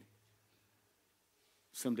giving,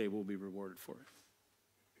 someday we'll be rewarded for it.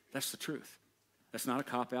 That's the truth. That's not a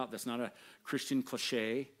cop-out. That's not a Christian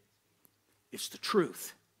cliche. It's the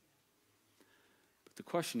truth. But the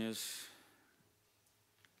question is,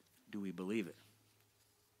 do we believe it?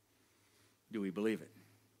 Do we believe it?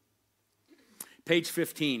 Page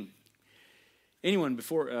 15. Anyone,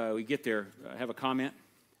 before we get there, have a comment?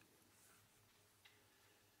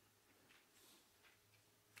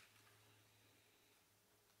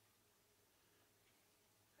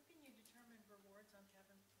 How can you determine rewards on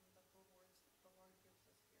heaven from the rewards the Lord gives us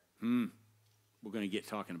here? We're going to get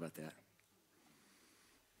talking about that.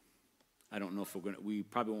 I don't know if we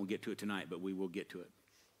probably won't get to it tonight, but we will get to it.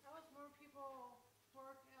 How much more people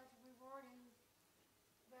work as rewarding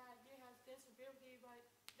that he has disability, but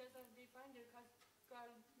doesn't define it because God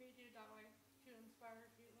made you that way to inspire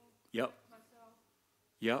people. Yep. Myself.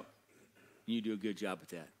 Yep. You do a good job at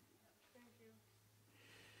that. Thank you.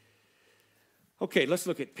 Okay, let's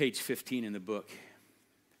look at page 15 in the book.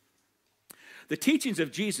 The teachings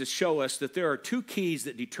of Jesus show us that there are two keys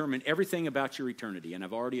that determine everything about your eternity, and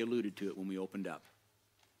I've already alluded to it when we opened up.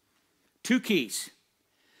 Two keys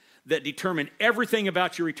that determine everything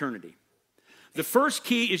about your eternity. The first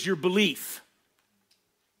key is your belief.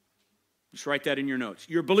 Just write that in your notes.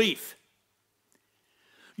 Your belief.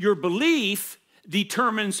 Your belief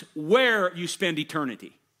determines where you spend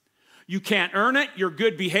eternity. You can't earn it. Your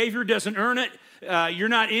good behavior doesn't earn it. You're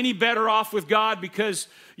not any better off with God because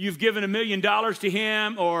you've given $1 million to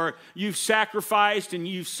him, or you've sacrificed and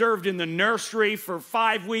you've served in the nursery for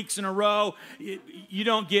 5 weeks in a row. You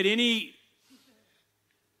don't get any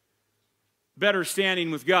better standing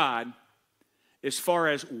with God as far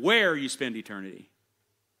as where you spend eternity,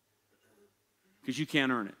 because you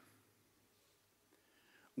can't earn it.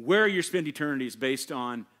 Where you spend eternity is based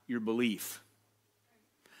on your belief.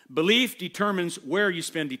 Belief determines where you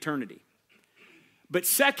spend eternity. But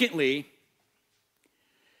secondly,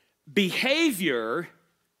 behavior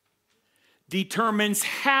determines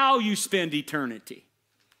how you spend eternity.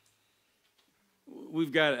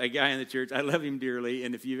 We've got a guy in the church, I love him dearly,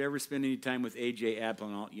 and if you've ever spent any time with A.J.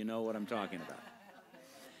 Ablonaut, you know what I'm talking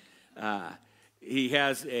about. He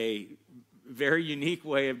has a very unique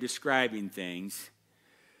way of describing things,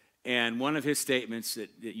 and one of his statements that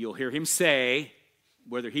you'll hear him say,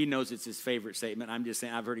 whether he knows it's his favorite statement, I'm just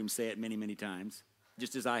saying I've heard him say it many, many times,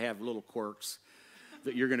 just as I have little quirks,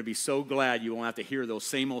 that you're going to be so glad you won't have to hear those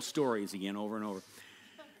same old stories again over and over.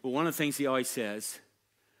 But one of the things he always says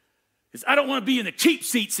is, I don't want to be in the cheap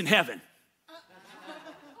seats in heaven.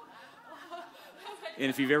 And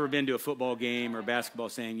if you've ever been to a football game or a basketball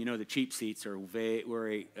game, you know the cheap seats are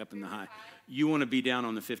way up in the high. You want to be down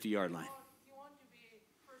on the 50-yard line. You want to be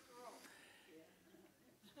first row.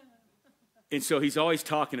 And so he's always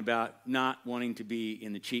talking about not wanting to be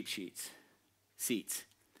in the cheap seats.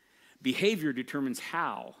 Behavior determines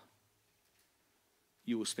how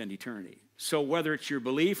you will spend eternity. So whether it's your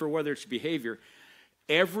belief or whether it's behavior,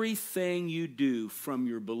 everything you do from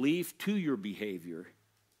your belief to your behavior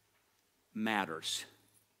matters.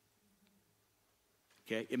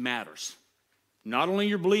 Okay? It matters. Not only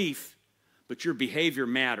your belief, but your behavior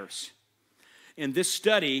matters. And this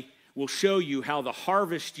study will show you how the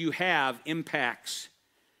harvest you have impacts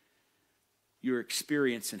your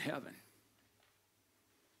experience in heaven.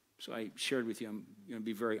 So I shared with you, I'm going to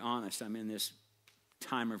be very honest, I'm in this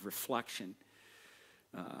time of reflection,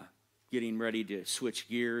 getting ready to switch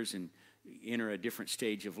gears and enter a different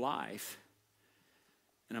stage of life.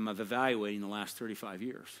 And I'm evaluating the last 35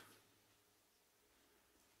 years.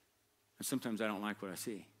 And sometimes I don't like what I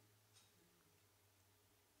see.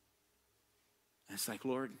 And it's like,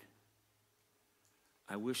 Lord,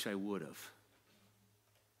 I wish I would have.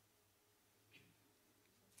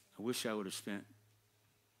 I wish I would have spent.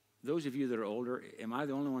 Those of you that are older, am I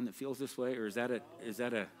the only one that feels this way, or is that a?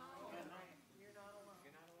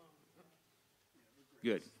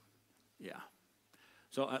 Good. Yeah.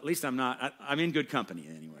 So at least I'm not. I'm in good company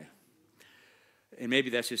anyway. And maybe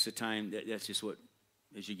that's just a time that's just what,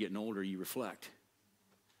 as you're getting older, you reflect,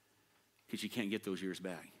 because you can't get those years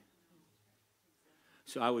back.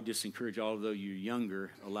 So I would just encourage all of those you're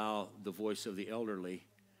younger, allow the voice of the elderly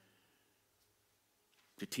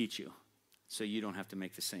to teach you so you don't have to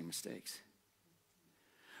make the same mistakes.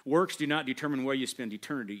 Works do not determine where you spend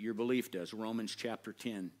eternity. Your belief does. Romans chapter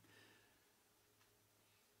 10,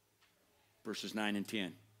 verses 9 and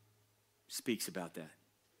 10 speaks about that.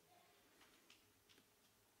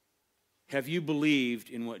 Have you believed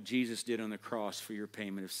in what Jesus did on the cross for your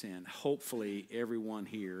payment of sin? Hopefully everyone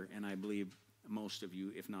here, and I believe most of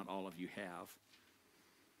you, if not all of you, have.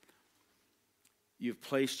 You've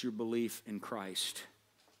placed your belief in Christ.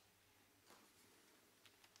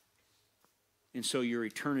 And so your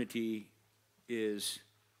eternity is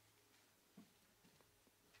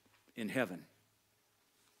in heaven.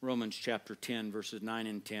 Romans chapter 10, verses 9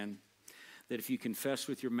 and 10. That if you confess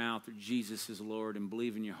with your mouth that Jesus is Lord and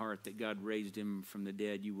believe in your heart that God raised him from the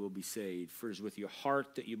dead, you will be saved. For it is with your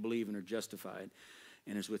heart that you believe and are justified,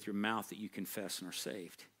 and it is with your mouth that you confess and are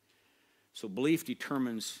saved. So belief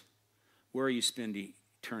determines where you spend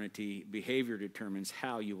eternity. Behavior determines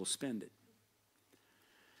how you will spend it.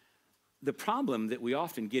 The problem that we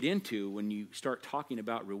often get into when you start talking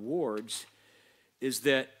about rewards is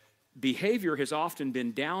that behavior has often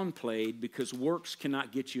been downplayed because works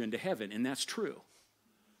cannot get you into heaven, and that's true.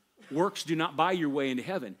 Works do not buy your way into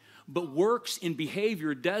heaven, but works in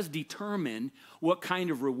behavior does determine what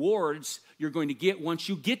kind of rewards you're going to get once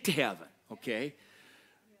you get to heaven, okay?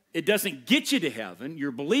 It doesn't get you to heaven.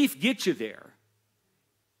 Your belief gets you there.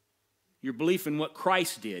 Your belief in what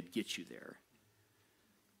Christ did gets you there.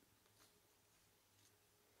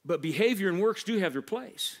 But behavior and works do have their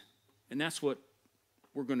place, and that's what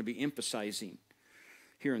we're going to be emphasizing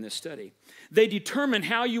here in this study. They determine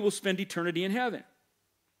how you will spend eternity in heaven.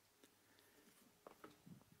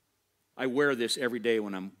 I wear this every day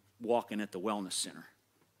when I'm walking at the wellness center,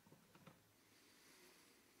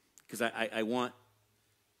 because I want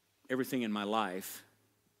everything in my life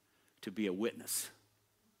to be a witness.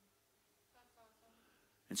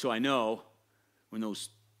 And so I know when those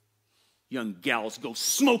young gals go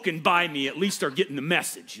smoking by me, at least they're getting the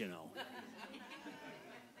message, you know.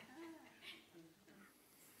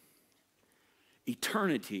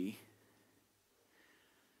 Eternity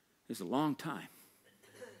is a long time.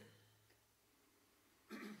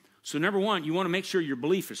 So number one, you want to make sure your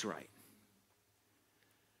belief is right.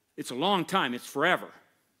 It's a long time. It's forever.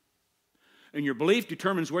 And your belief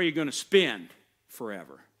determines where you're going to spend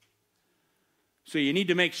forever. So you need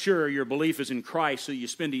to make sure your belief is in Christ so you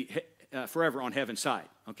spend forever on heaven's side,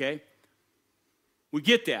 okay? We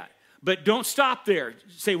get that. But don't stop there.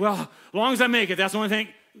 Say, well, as long as I make it, that's the only thing.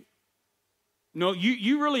 No,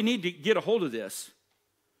 you really need to get a hold of this.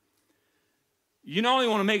 You not only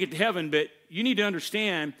want to make it to heaven, but you need to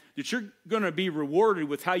understand that you're going to be rewarded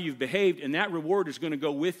with how you've behaved, and that reward is going to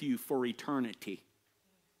go with you for eternity.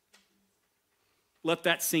 Let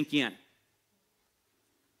that sink in.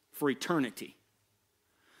 For eternity.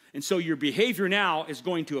 And so your behavior now is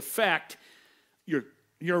going to affect your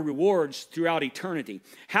rewards throughout eternity.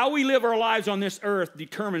 How we live our lives on this earth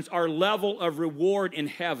determines our level of reward in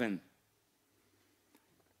heaven.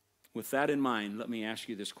 With that in mind, let me ask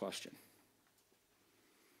you this question.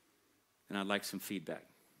 And I'd like some feedback.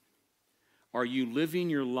 Are you living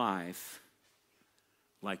your life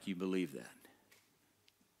like you believe that?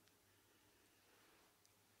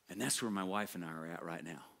 And that's where my wife and I are at right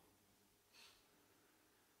now.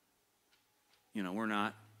 You know, we're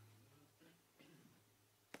not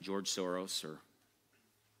George Soros or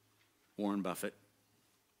Warren Buffett.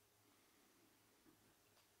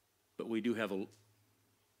 But we do have a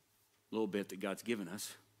little bit that God's given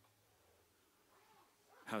us.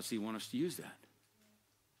 How does he want us to use that?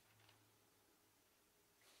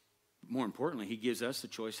 More importantly, he gives us the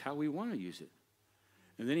choice how we want to use it.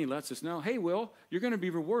 And then he lets us know, hey, Will, you're going to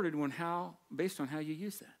be rewarded based on how you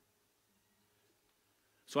use that.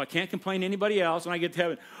 So I can't complain to anybody else when I get to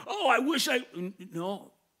heaven. Oh, I wish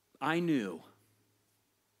no, I knew.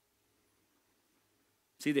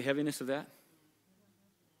 See the heaviness of that?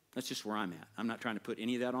 That's just where I'm at. I'm not trying to put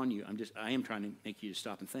any of that on you. I am trying to make you to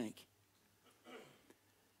stop and think.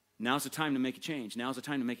 Now's the time to make a change. Now's the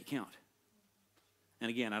time to make it count.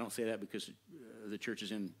 And again, I don't say that because the church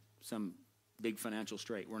is in some big financial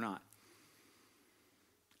strait. We're not.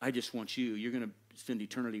 I just want you're going to spend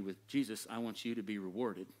eternity with Jesus. I want you to be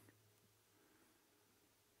rewarded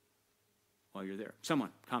while you're there.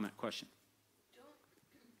 Someone, comment, question.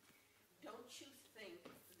 Don't you think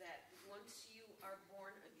that once you are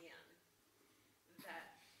born again,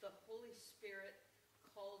 that the Holy Spirit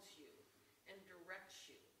calls you and directs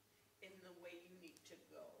you in the way you need to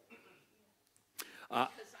go?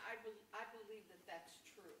 Because I believe that that's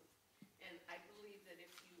true. And I believe that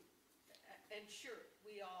if you, and sure,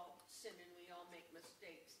 we all sin and we all make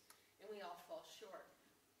mistakes and we all fall short.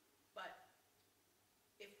 But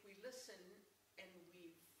if we listen and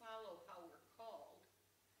we follow how we're called,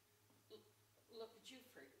 look at you,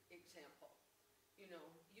 for example. You know,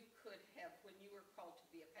 you could have, when you were called to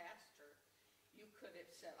be a pastor, you could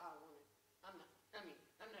have said, I'm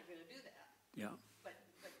not going to do that. Yeah. But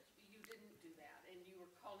you didn't do that, and you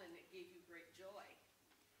were called, and it gave you great joy.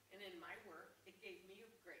 And in my work, it gave me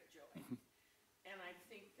great joy. And I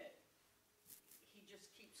think that he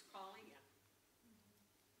just keeps calling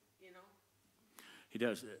you, you know? He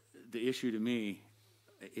does. The issue to me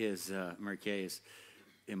is, Mary Kay, is,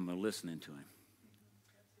 am I listening to him?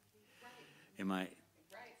 Am I? Right.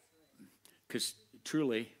 Because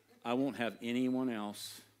truly, I won't have anyone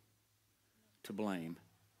else to blame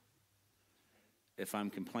if I'm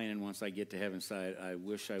complaining once I get to heaven's side. I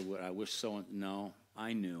wish I would. I wish so. No,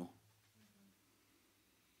 I knew.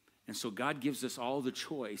 And so God gives us all the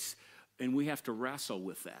choice, and we have to wrestle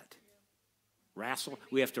with that. Wrestle?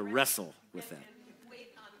 We have to wrestle with that. And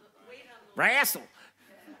wait on the Wrestle.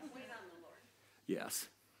 Wait on the Lord. Yes.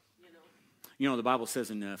 You know. You know, the Bible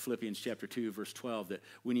says in Philippians chapter 2, verse 12, that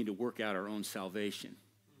we need to work out our own salvation.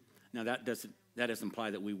 Now, that doesn't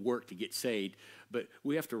imply that we work to get saved, but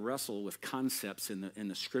we have to wrestle with concepts in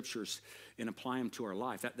the scriptures and apply them to our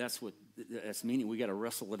life. That's meaning we got to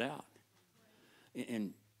wrestle it out.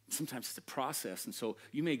 And sometimes it's a process. And so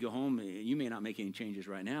you may go home, you may not make any changes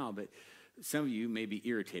right now, but some of you may be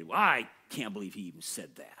irritated. Well, I can't believe he even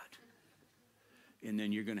said that. And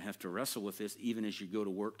then you're going to have to wrestle with this even as you go to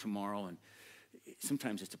work tomorrow. And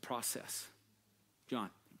sometimes it's a process.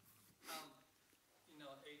 John. You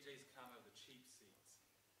know, AJ's comment of the cheap seats.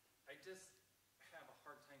 I just have a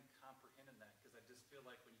hard time comprehending that because I just feel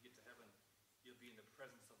like when you get to heaven, you'll be in the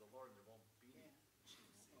presence of the Lord and there won't be any cheap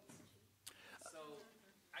seats. So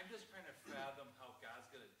I'm just trying to fathom how God's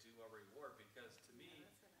going to do a reward because to me,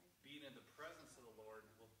 being in the presence of the Lord,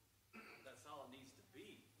 well, that's all it needs to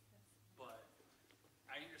be. But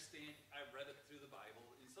I understand, I read it through the Bible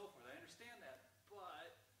and so forth. I understand that.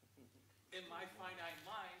 But in my finite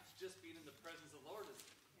mind, just being in the presence of the Lord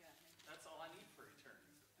that's all I need for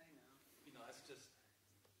eternity. I know. You know, that's just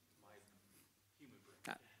my human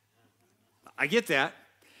brain. I get that.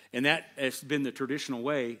 And that has been the traditional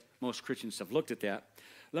way most Christians have looked at that.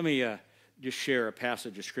 Let me just share a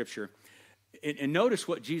passage of Scripture. And notice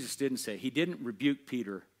what Jesus didn't say. He didn't rebuke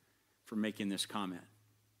Peter for making this comment.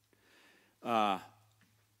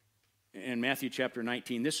 In Matthew chapter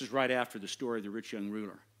 19, this is right after the story of the rich young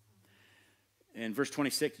ruler. In verse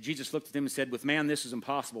 26, Jesus looked at them and said, with man this is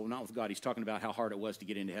impossible, not with God. He's talking about how hard it was to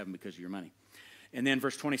get into heaven because of your money. And then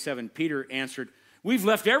verse 27, Peter answered, we've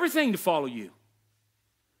left everything to follow you.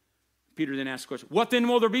 Peter then asked the question, what then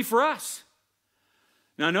will there be for us?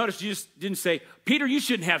 Now notice Jesus didn't say, Peter, you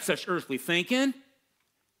shouldn't have such earthly thinking.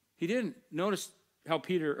 He didn't. Notice how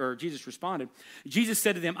Jesus responded. Jesus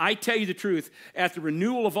said to them, I tell you the truth, at the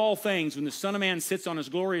renewal of all things, when the Son of Man sits on his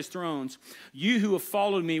glorious thrones, you who have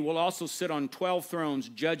followed me will also sit on 12 thrones,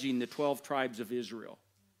 judging the 12 tribes of Israel.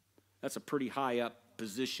 That's a pretty high up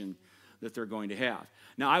position that they're going to have.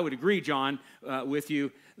 Now, I would agree, John, with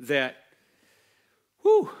you that,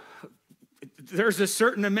 there's a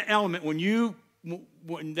certain element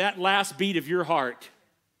when that last beat of your heart,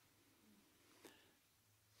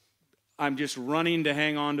 I'm just running to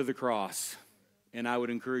hang on to the cross. And I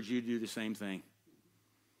would encourage you to do the same thing.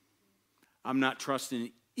 I'm not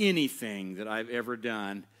trusting anything that I've ever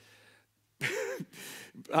done.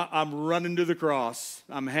 I'm running to the cross.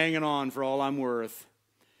 I'm hanging on for all I'm worth.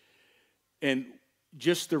 And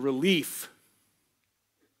just the relief,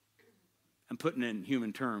 I'm putting it in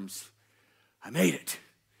human terms, I made it.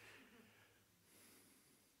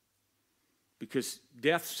 because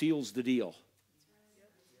death seals the deal.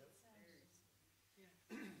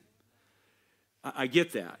 I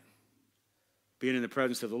get that, being in the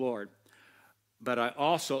presence of the Lord. But I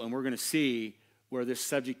also, and we're going to see where this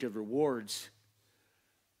subject of rewards,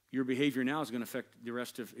 your behavior now is going to affect the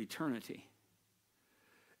rest of eternity.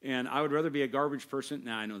 And I would rather be a garbage person.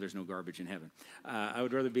 Now, I know there's no garbage in heaven. I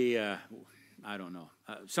would rather be, I don't know,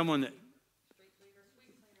 someone that...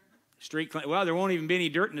 Street cleaner. Well, there won't even be any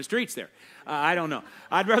dirt in the streets there. I don't know.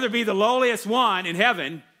 I'd rather be the lowliest one in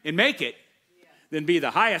heaven and make it than be the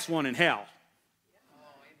highest one in hell.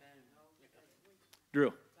 Drew.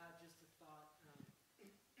 Just a thought.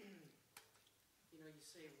 You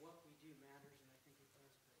say what we do matters, and I think it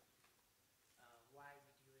does, but why we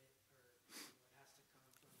do it, or it has to come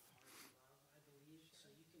from the heart of love, I believe. So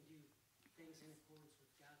you can do things in accordance with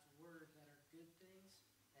God's word that are good things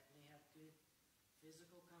that may have good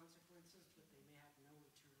physical consequences, but they may have no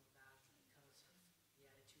eternal value because of the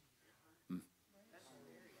attitude of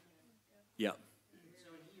your heart. Yeah.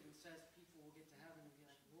 So he even says people will get to heaven and be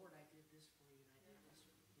like, Lord, I did this for you, and I did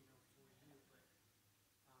this, for you,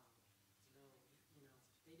 but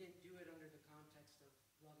they didn't do it under the context of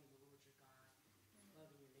loving the Lord your God,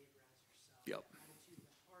 loving your neighbor as yourself. Yep. The attitude of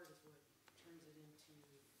the heart is what turns it into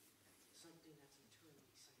something that's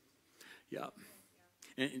eternally significant. Yeah.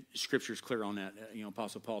 And Scripture is clear on that.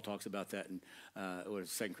 Apostle Paul talks about that in 2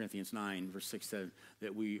 Corinthians 9, verse 6, said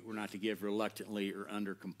that we're not to give reluctantly or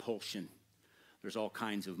under compulsion. There's all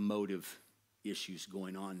kinds of motive issues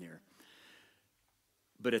going on there.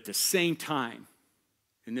 But at the same time,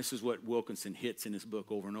 and this is what Wilkinson hits in his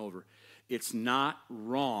book over and over, it's not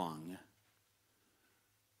wrong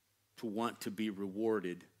to want to be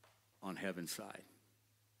rewarded on heaven's side.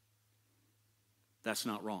 That's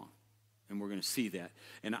not wrong. And we're going to see that.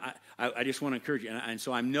 And I just want to encourage you. And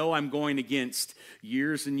so I know I'm going against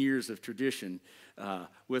years and years of tradition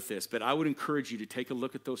with this. But I would encourage you to take a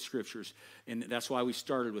look at those scriptures. And that's why we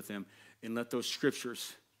started with them. And let those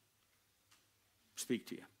scriptures speak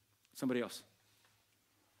to you. Somebody else.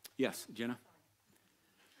 Yes, Jenna?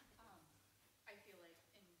 I feel like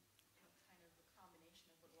in kind of a combination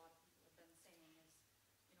of what a lot of people have been saying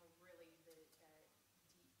is, really that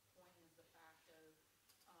deep point is the fact of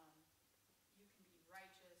you can be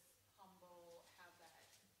righteous, humble, have that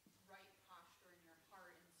right posture in your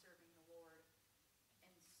heart in serving the Lord,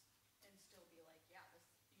 and still be like, yeah, this,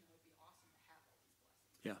 it'd be awesome to have all these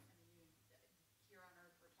blessings. Yeah. Here on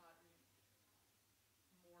earth, we're taught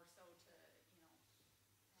more so to,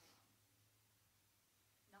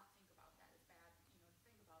 not think about that as bad, to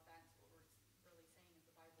think about that. And so what we're really saying is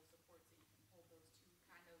the Bible supports that you can hold those two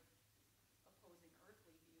kind of opposing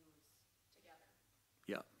earthly views together.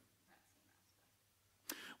 Yeah. That same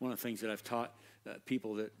aspect. One of the things that I've taught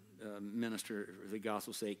people that minister for the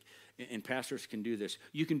gospel's sake, and pastors can do this,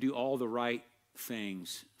 you can do all the right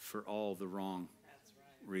things for all the wrong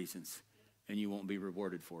reasons, and you won't be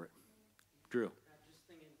rewarded for it. Drew. I'm just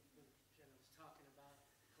thinking when Jen was talking about,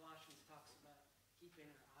 Colossians talks about keeping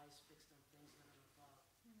our eyes fixed on things that are above.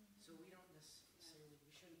 So we don't necessarily,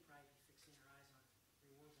 we shouldn't probably be fixing our eyes on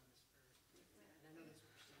rewards on this earth. And I know that's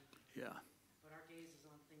what you're saying. Yeah. But our gaze is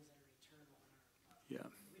on things that are eternal and are above. Yeah.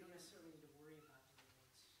 We don't necessarily need to worry about the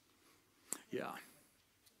rewards. Yeah.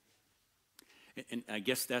 And I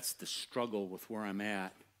guess that's the struggle with where I'm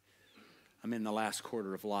at. I'm in the last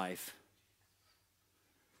quarter of life.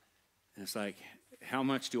 And it's like, how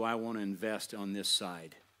much do I want to invest on this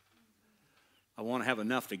side? I want to have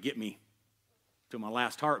enough to get me to my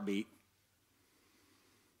last heartbeat.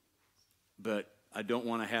 But I don't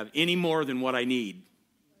want to have any more than what I need.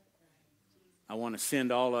 I want to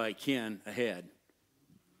send all I can ahead.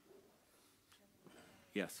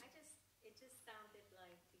 Yes. It just sounded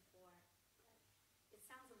like before, it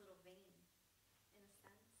sounds a little vain, in a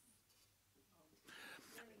sense.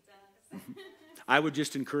 It really does. I would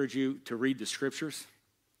just encourage you to read the scriptures.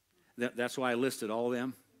 That's why I listed all of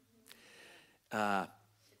them. It's a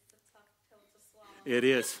tough pill to swallow. It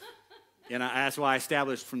is. And that's why I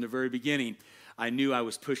established from the very beginning, I knew I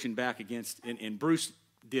was pushing back against, and Bruce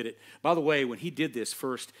did it. By the way, when he did this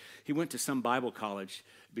first, he went to some Bible college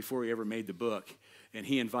before he ever made the book, and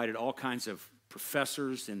he invited all kinds of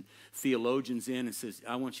professors and theologians in and says,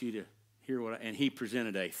 I want you to hear and he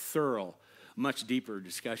presented a thorough, much deeper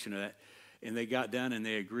discussion of that. And they got done and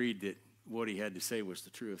they agreed that what he had to say was the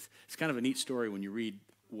truth. It's kind of a neat story when you read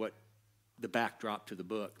what the backdrop to the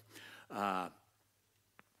book.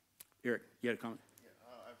 Eric, you had a comment? Yeah,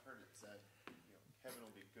 I've heard it said, heaven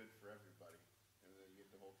will be good for everybody, and then you get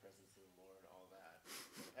the whole presence of the Lord, all that.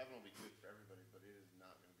 Heaven will be good for everybody, but it is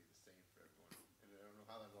not going to be the same for everyone. And I don't know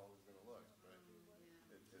how that's always going to look, but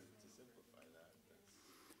to say simplify that.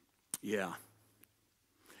 Yeah.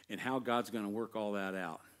 And how God's going to work all that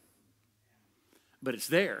out. But it's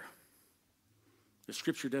there. The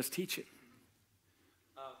scripture does teach it.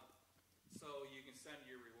 So you can send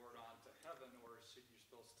your reward on to heaven, or should you're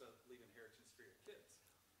supposed to leave inheritance for your kids?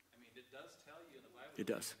 I mean, it does tell you in the Bible It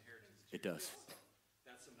to does. leave inheritance to It your does. kids. So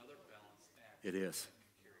that's another balanced act. It is. that you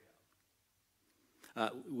carry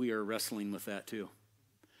out. We are wrestling with that too.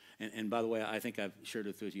 And by the way, I think I've shared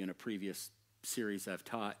it with you in a previous series I've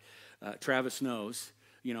taught. Travis knows,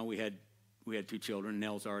 you know, we had 2 children.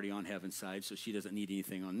 Nell's already on heaven's side, so she doesn't need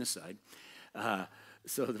anything on this side.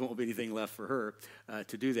 So there won't be anything left for her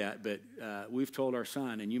to do that. But we've told our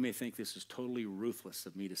son, and you may think this is totally ruthless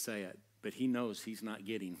of me to say it, but he knows he's not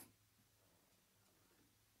getting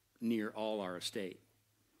near all our estate.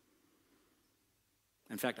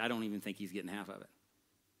 In fact, I don't even think he's getting half of it.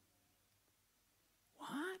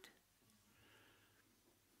 What?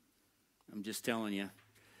 I'm just telling you.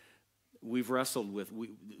 We've wrestled with,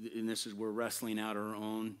 and this is, we're wrestling out our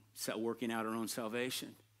own, working out our own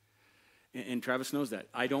salvation. And Travis knows that.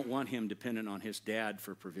 I don't want him dependent on his dad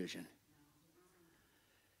for provision.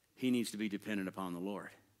 He needs to be dependent upon the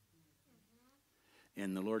Lord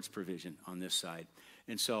and the Lord's provision on this side.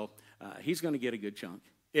 And so he's going to get a good chunk,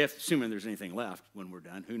 assuming there's anything left when we're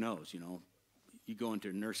done. Who knows, you know. You go into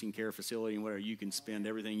a nursing care facility and whatever, you can spend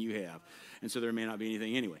everything you have. And so there may not be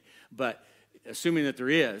anything anyway. But assuming that there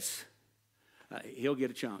is, he'll get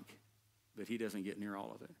a chunk, but he doesn't get near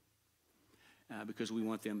all of it because we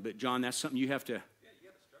want them. But John, that's something you have to.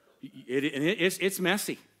 It's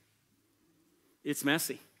messy. It's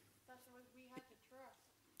messy. That's what we had to trust.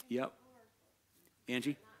 Yep.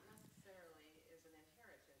 Angie, Not necessarily is an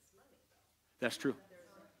inheritance money, though. that's true. There's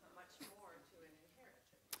much more to an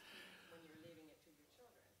inheritance when you're leaving it to your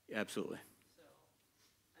children. Absolutely. So,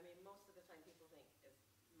 I mean, most of the time people think it's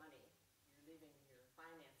money. You're leaving your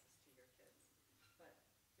finances to your kids. But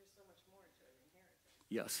there's so much more to an inheritance.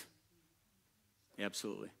 Yes.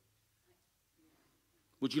 Absolutely.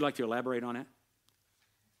 Would you like to elaborate on that?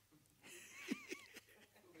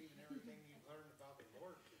 Leaving everything you've learned about the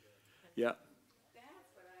Lord today. Yeah.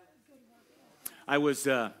 That's what I was.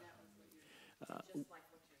 just like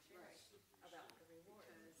what you're sharing about the reward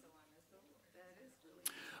and so on and so forth. That is really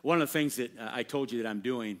One of the things that I told you that I'm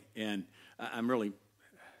doing, and I'm really,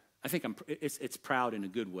 I think it's proud in a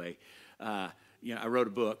good way. You know, I wrote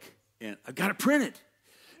a book, and I got it printed,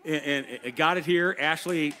 and I got it here.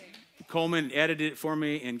 Ashley Coleman edited it for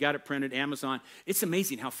me and got it printed. Amazon. It's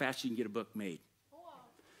amazing how fast you can get a book made.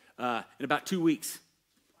 In about 2 weeks,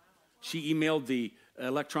 she emailed the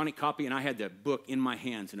electronic copy, and I had the book in my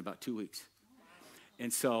hands in about 2 weeks.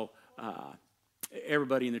 And so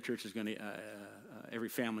everybody in the church is going to. Every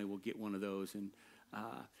family will get one of those, and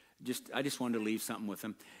I just wanted to leave something with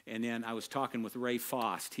them. And then I was talking with Ray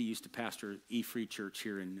Fost. He used to pastor E-Free Church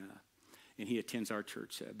here, and he attends our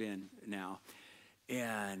church, Ben, now.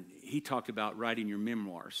 And he talked about writing your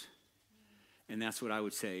memoirs, and that's what I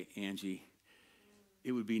would say, Angie.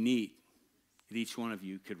 It would be neat that each one of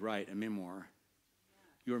you could write a memoir,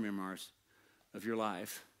 your memoirs of your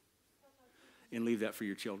life, and leave that for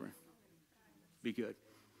your children. Be good.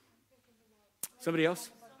 Somebody else?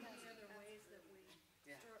 So many other ways that we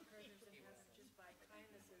store up treasures in heaven just by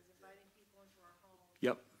kindnesses, inviting people into our home.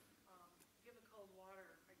 Yep. Give a cold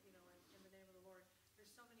water, you know, in the name of the Lord. There's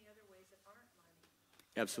so many other ways that aren't money.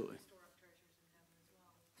 Absolutely. We store up treasures in heaven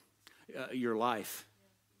as well. Your life,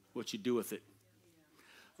 what you do with it.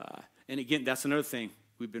 And again, that's another thing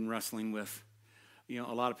we've been wrestling with. You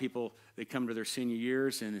know, a lot of people, they come to their senior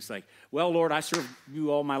years, and it's like, well, Lord, I served you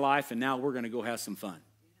all my life, and now we're going to go have some fun.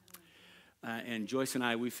 And Joyce and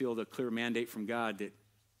I, we feel the clear mandate from God that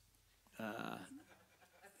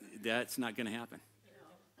that's not going to happen.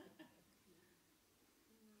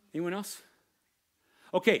 Anyone else?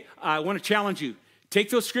 Okay, I want to challenge you. Take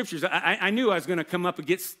those scriptures. I knew I was going to come up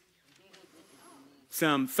against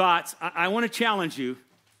some thoughts. I want to challenge you.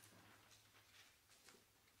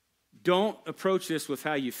 Don't approach this with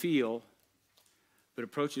how you feel, but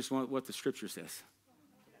approach this with what the scripture says.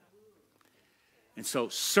 And so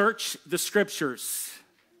search the scriptures.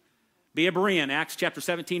 Be a Berean, Acts chapter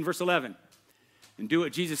 17, verse 11. And do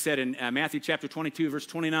what Jesus said in Matthew chapter 22, verse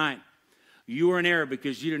 29. You are in error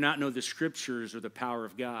because you do not know the scriptures or the power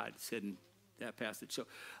of God, said in that passage. So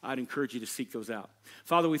I'd encourage you to seek those out.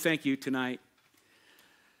 Father, we thank you tonight.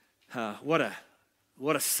 What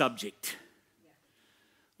a subject.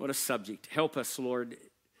 What a subject. Help us, Lord,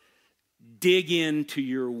 dig into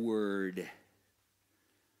your word.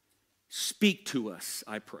 Speak to us,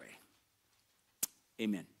 I pray.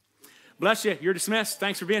 Amen. Bless you. You're dismissed.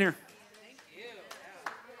 Thanks for being here. Thank you.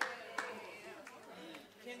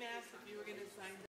 asked if you were gonna sign